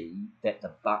actually see that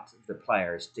the butt of the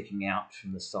player is sticking out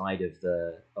from the side of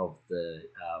the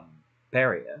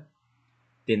barrier,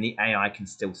 then the AI can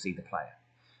still see the player.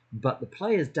 But the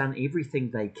player's done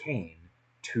everything they can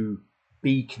to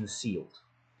be concealed.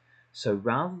 So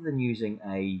rather than using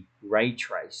a ray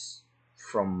trace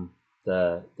from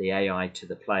the AI to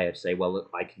the player to say, well,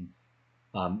 look, I can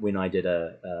when I did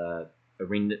a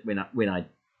render when I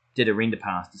did a render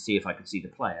pass to see if I could see the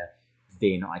player,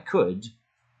 then I could.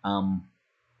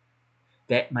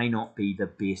 That may not be the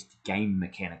best game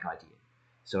mechanic idea.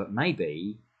 So it may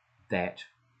be that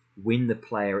when the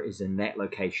player is in that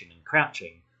location and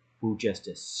crouching, we'll just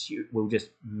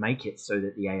make it so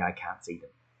that the AI can't see them.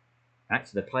 Right?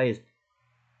 So the players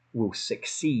will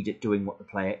succeed at doing what the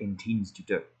player intends to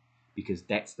do, because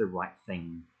that's the right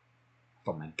thing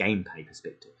from a gameplay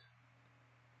perspective.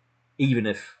 Even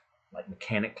if, like,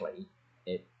 mechanically,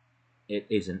 it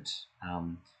isn't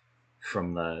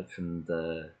it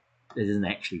isn't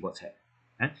actually what's happening.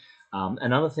 Okay?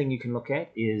 Another thing you can look at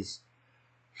is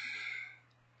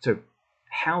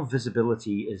how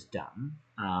visibility is done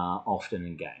often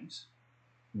in games.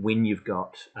 When you've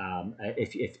got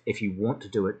if you want to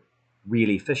do it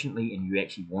really efficiently and you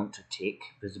actually want to tech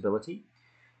visibility,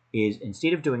 is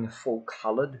instead of doing a full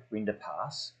colored render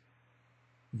pass,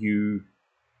 you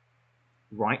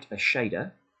write a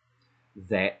shader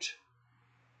that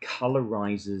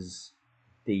colorizes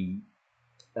the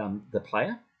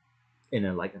player in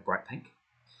a bright pink,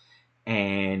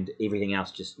 and everything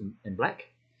else just in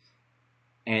black,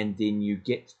 and then you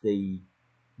get the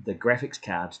graphics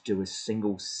card to do a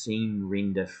single scene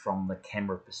render from the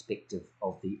camera perspective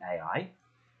of the AI.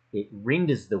 It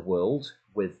renders the world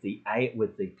with the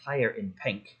player in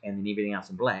pink and then everything else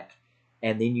in black,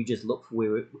 and then you just look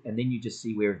for and then you just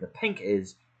see where the pink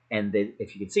is, and then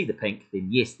if you can see the pink, then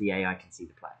yes, the AI can see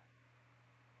the player.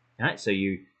 All right, so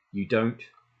you don't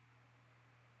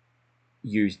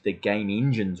use the game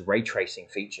engine's ray tracing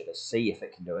feature to see if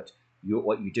it can do it.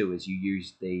 What you do is you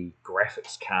use the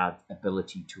graphics card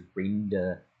ability to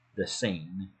render the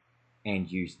scene and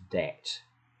use that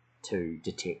to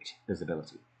detect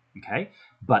visibility. Okay,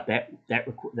 but that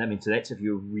means, so that's if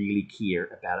you really care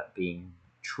about it being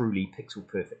truly pixel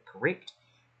perfect correct,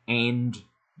 and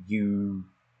you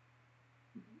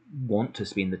want to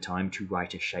spend the time to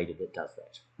write a shader that does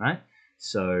that, right?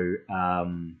 So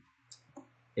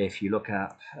if you look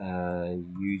up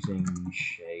using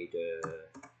shader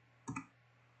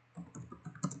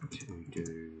to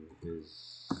do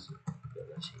visibility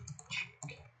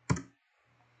check.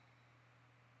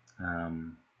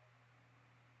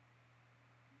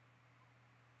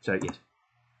 So yes,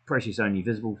 process only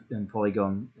visible in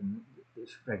polygon in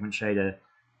fragment shader.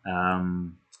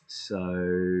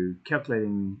 So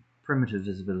calculating primitive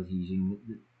visibility using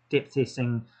depth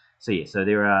testing. So yeah, so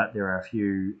there are a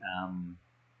few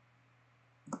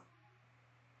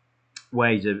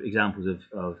ways of examples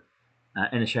of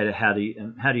in a shader. How do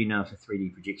you know if a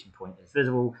 3D projection point is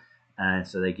visible? And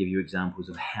so they give you examples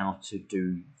of how to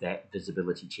do that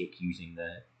visibility check using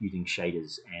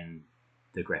shaders and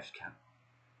the graphics card.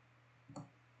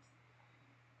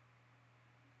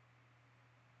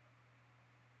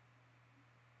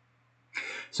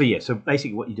 So yeah, so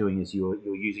basically what you're doing is you're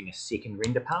using a second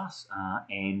render pass,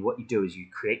 and what you do is you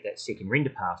create that second render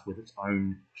pass with its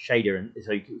own shader, and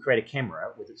so you can create a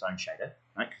camera with its own shader,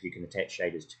 right? Because you can attach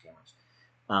shaders to cameras,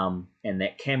 and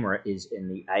that camera is in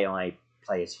the AI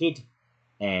player's head,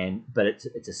 but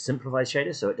it's a simplified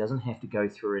shader, so it doesn't have to go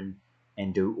through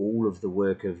and do all of the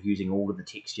work of using all of the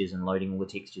textures and loading all the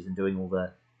textures and doing all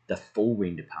the full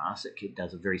render pass. It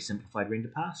does a very simplified render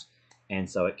pass, and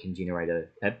so it can generate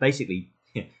basically.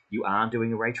 You are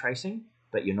doing a ray tracing,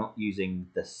 but you're not using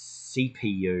the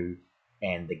CPU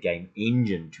and the game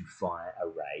engine to fire a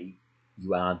ray.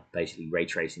 You are basically ray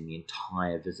tracing the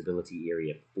entire visibility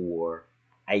area for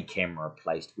a camera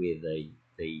placed where the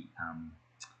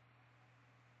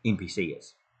NPC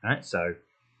is. Right, so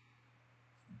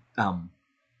that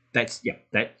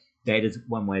is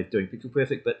one way of doing pixel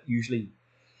perfect, but usually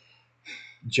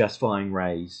just firing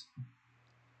rays.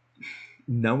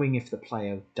 Knowing if the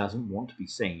player doesn't want to be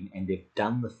seen and they've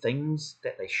done the things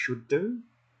that they should do,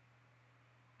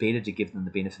 better to give them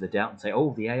the benefit of the doubt and say,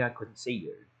 oh, the AI couldn't see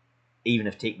you, even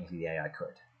if technically the AI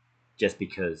could. Just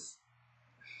because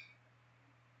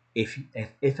if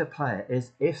as a player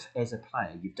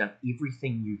you've done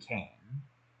everything you can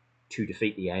to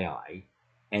defeat the AI,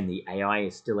 and the AI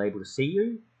is still able to see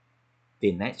you,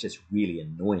 then that's just really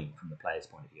annoying from the player's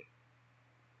point of view.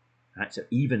 Right? So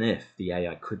even if the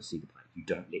AI could see the player, you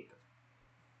don't let them.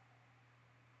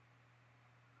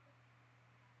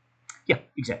 Yeah,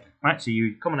 exactly. Right. So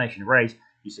you combination of rays,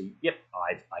 you see, yep,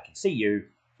 I can see you.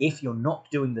 If you're not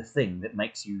doing the thing that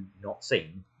makes you not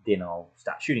seen, then I'll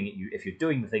start shooting at you. If you're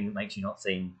doing the thing that makes you not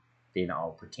seen, then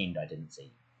I'll pretend I didn't see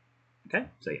you. Okay,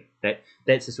 so yeah,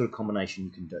 that's the sort of combination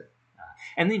you can do,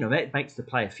 and that makes the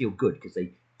player feel good because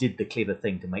they did the clever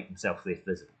thing to make themselves less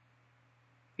visible,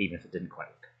 even if it didn't quite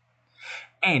work.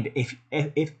 And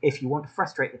if you want to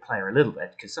frustrate the player a little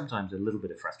bit, because sometimes a little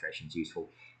bit of frustration is useful,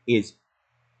 is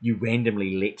you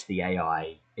randomly let the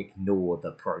AI ignore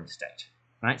the prone state,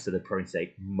 right? So the prone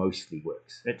state mostly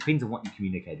works. It depends on what you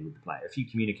communicated with the player. If you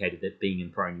communicated that being in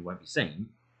prone you won't be seen,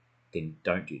 then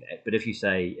don't do that. But if you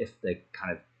say if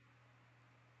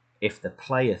the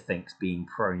player thinks being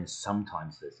prone is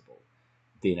sometimes visible,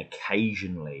 then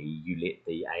occasionally you let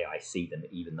the AI see them,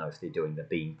 even though if they're doing the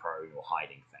being prone or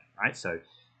hiding thing, right? So,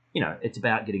 it's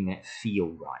about getting that feel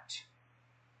right,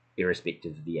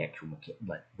 irrespective of the actual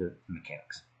the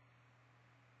mechanics.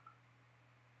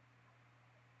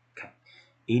 Okay.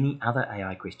 Any other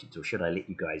AI questions, or should I let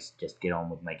you guys just get on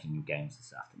with making your games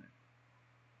this afternoon?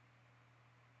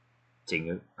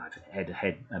 Seeing I've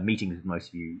had a meeting with most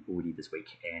of you already this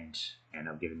week, and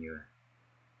I've given you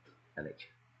a lecture.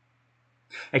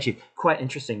 Actually, quite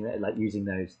interesting that like using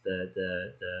those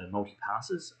the multi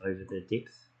passes over the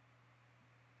depth.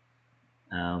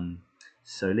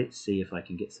 So let's see if I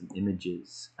can get some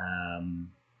images.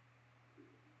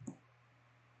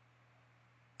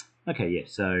 Okay, yeah.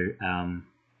 So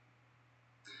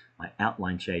my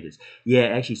outline shaders. Yeah,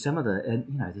 actually, some of the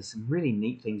there's some really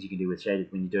neat things you can do with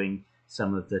shaders when you're doing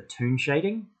some of the toon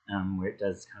shading, where it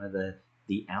does kind of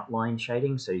the outline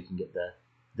shading, so you can get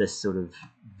this sort of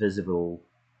visible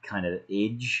kind of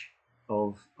edge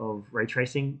of ray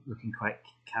tracing looking quite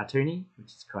cartoony, which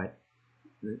is quite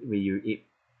where you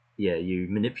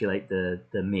manipulate the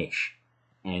mesh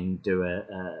and do a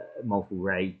multiple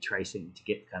ray tracing to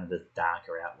get kind of the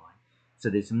darker outline. So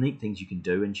there's some neat things you can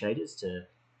do in shaders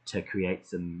to create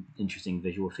some interesting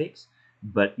visual effects,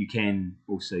 but you can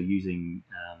also using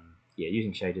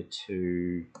shader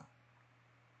to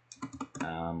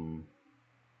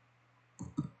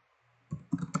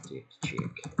check,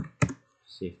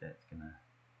 see if that's gonna.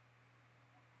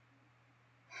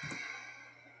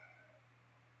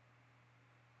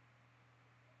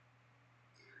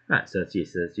 Right, so it's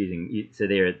using. So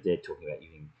they're talking about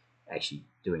actually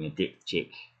doing a depth check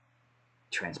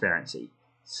transparency.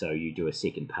 So you do a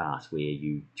second pass where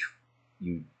you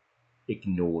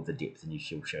ignore the depth and you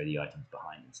still show the items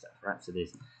behind and stuff, right? So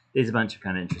there's a bunch of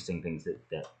kind of interesting things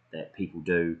that people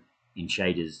do in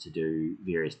shaders to do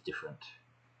various different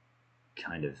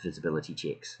kind of visibility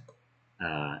checks.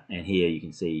 And here you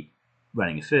can see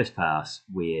running a first pass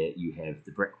where you have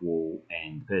the brick wall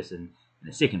and the person. In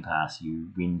the second pass,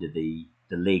 you render the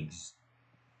legs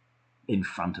in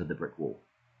front of the brick wall.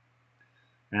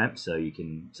 Right? So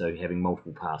having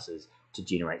multiple passes to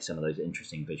generate some of those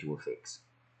interesting visual effects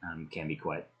can be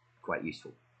quite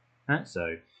useful. Right?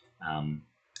 So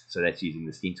that's using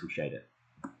the stencil shader,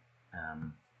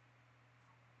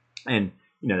 and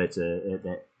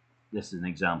this is an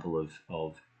example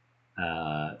of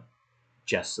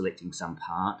just selecting some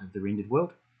part of the rendered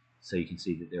world. So you can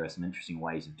see that there are some interesting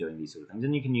ways of doing these sort of things,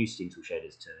 and you can use stencil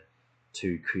shaders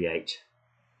to create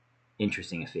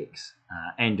interesting effects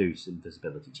and do some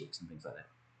visibility checks and things like that.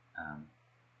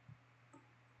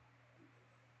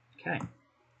 Okay.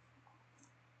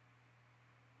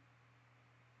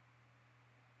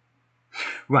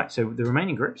 Right. So the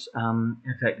remaining groups.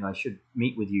 In fact, I should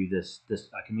meet with you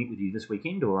I can meet with you this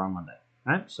weekend or on Monday.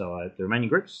 Right. So the remaining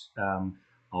groups.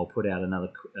 I'll put out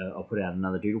another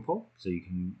doodle poll so you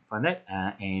can find that,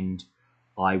 and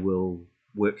I will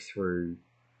work through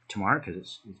tomorrow because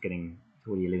it's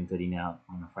already 11:30 now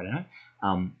on a Friday night.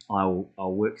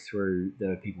 I'll work through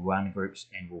the people who are in the groups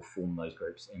and we'll form those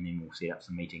groups, and then we'll set up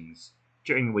some meetings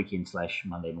during the weekend /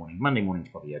 Monday morning. Monday morning's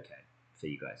probably okay for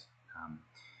you guys.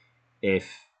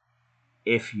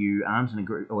 If you aren't in a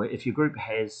group, or if your group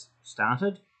has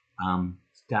started,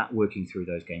 start working through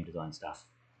those game design stuff,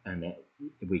 and that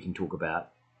we can talk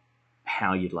about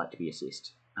how you'd like to be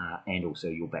assessed, and also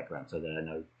your background, so that I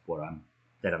know what I'm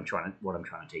trying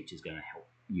to teach is going to help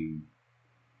you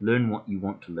learn what you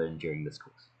want to learn during this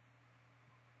course.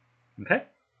 Okay.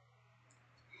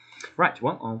 Right.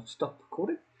 Well, I'll stop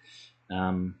recording,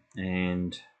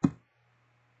 and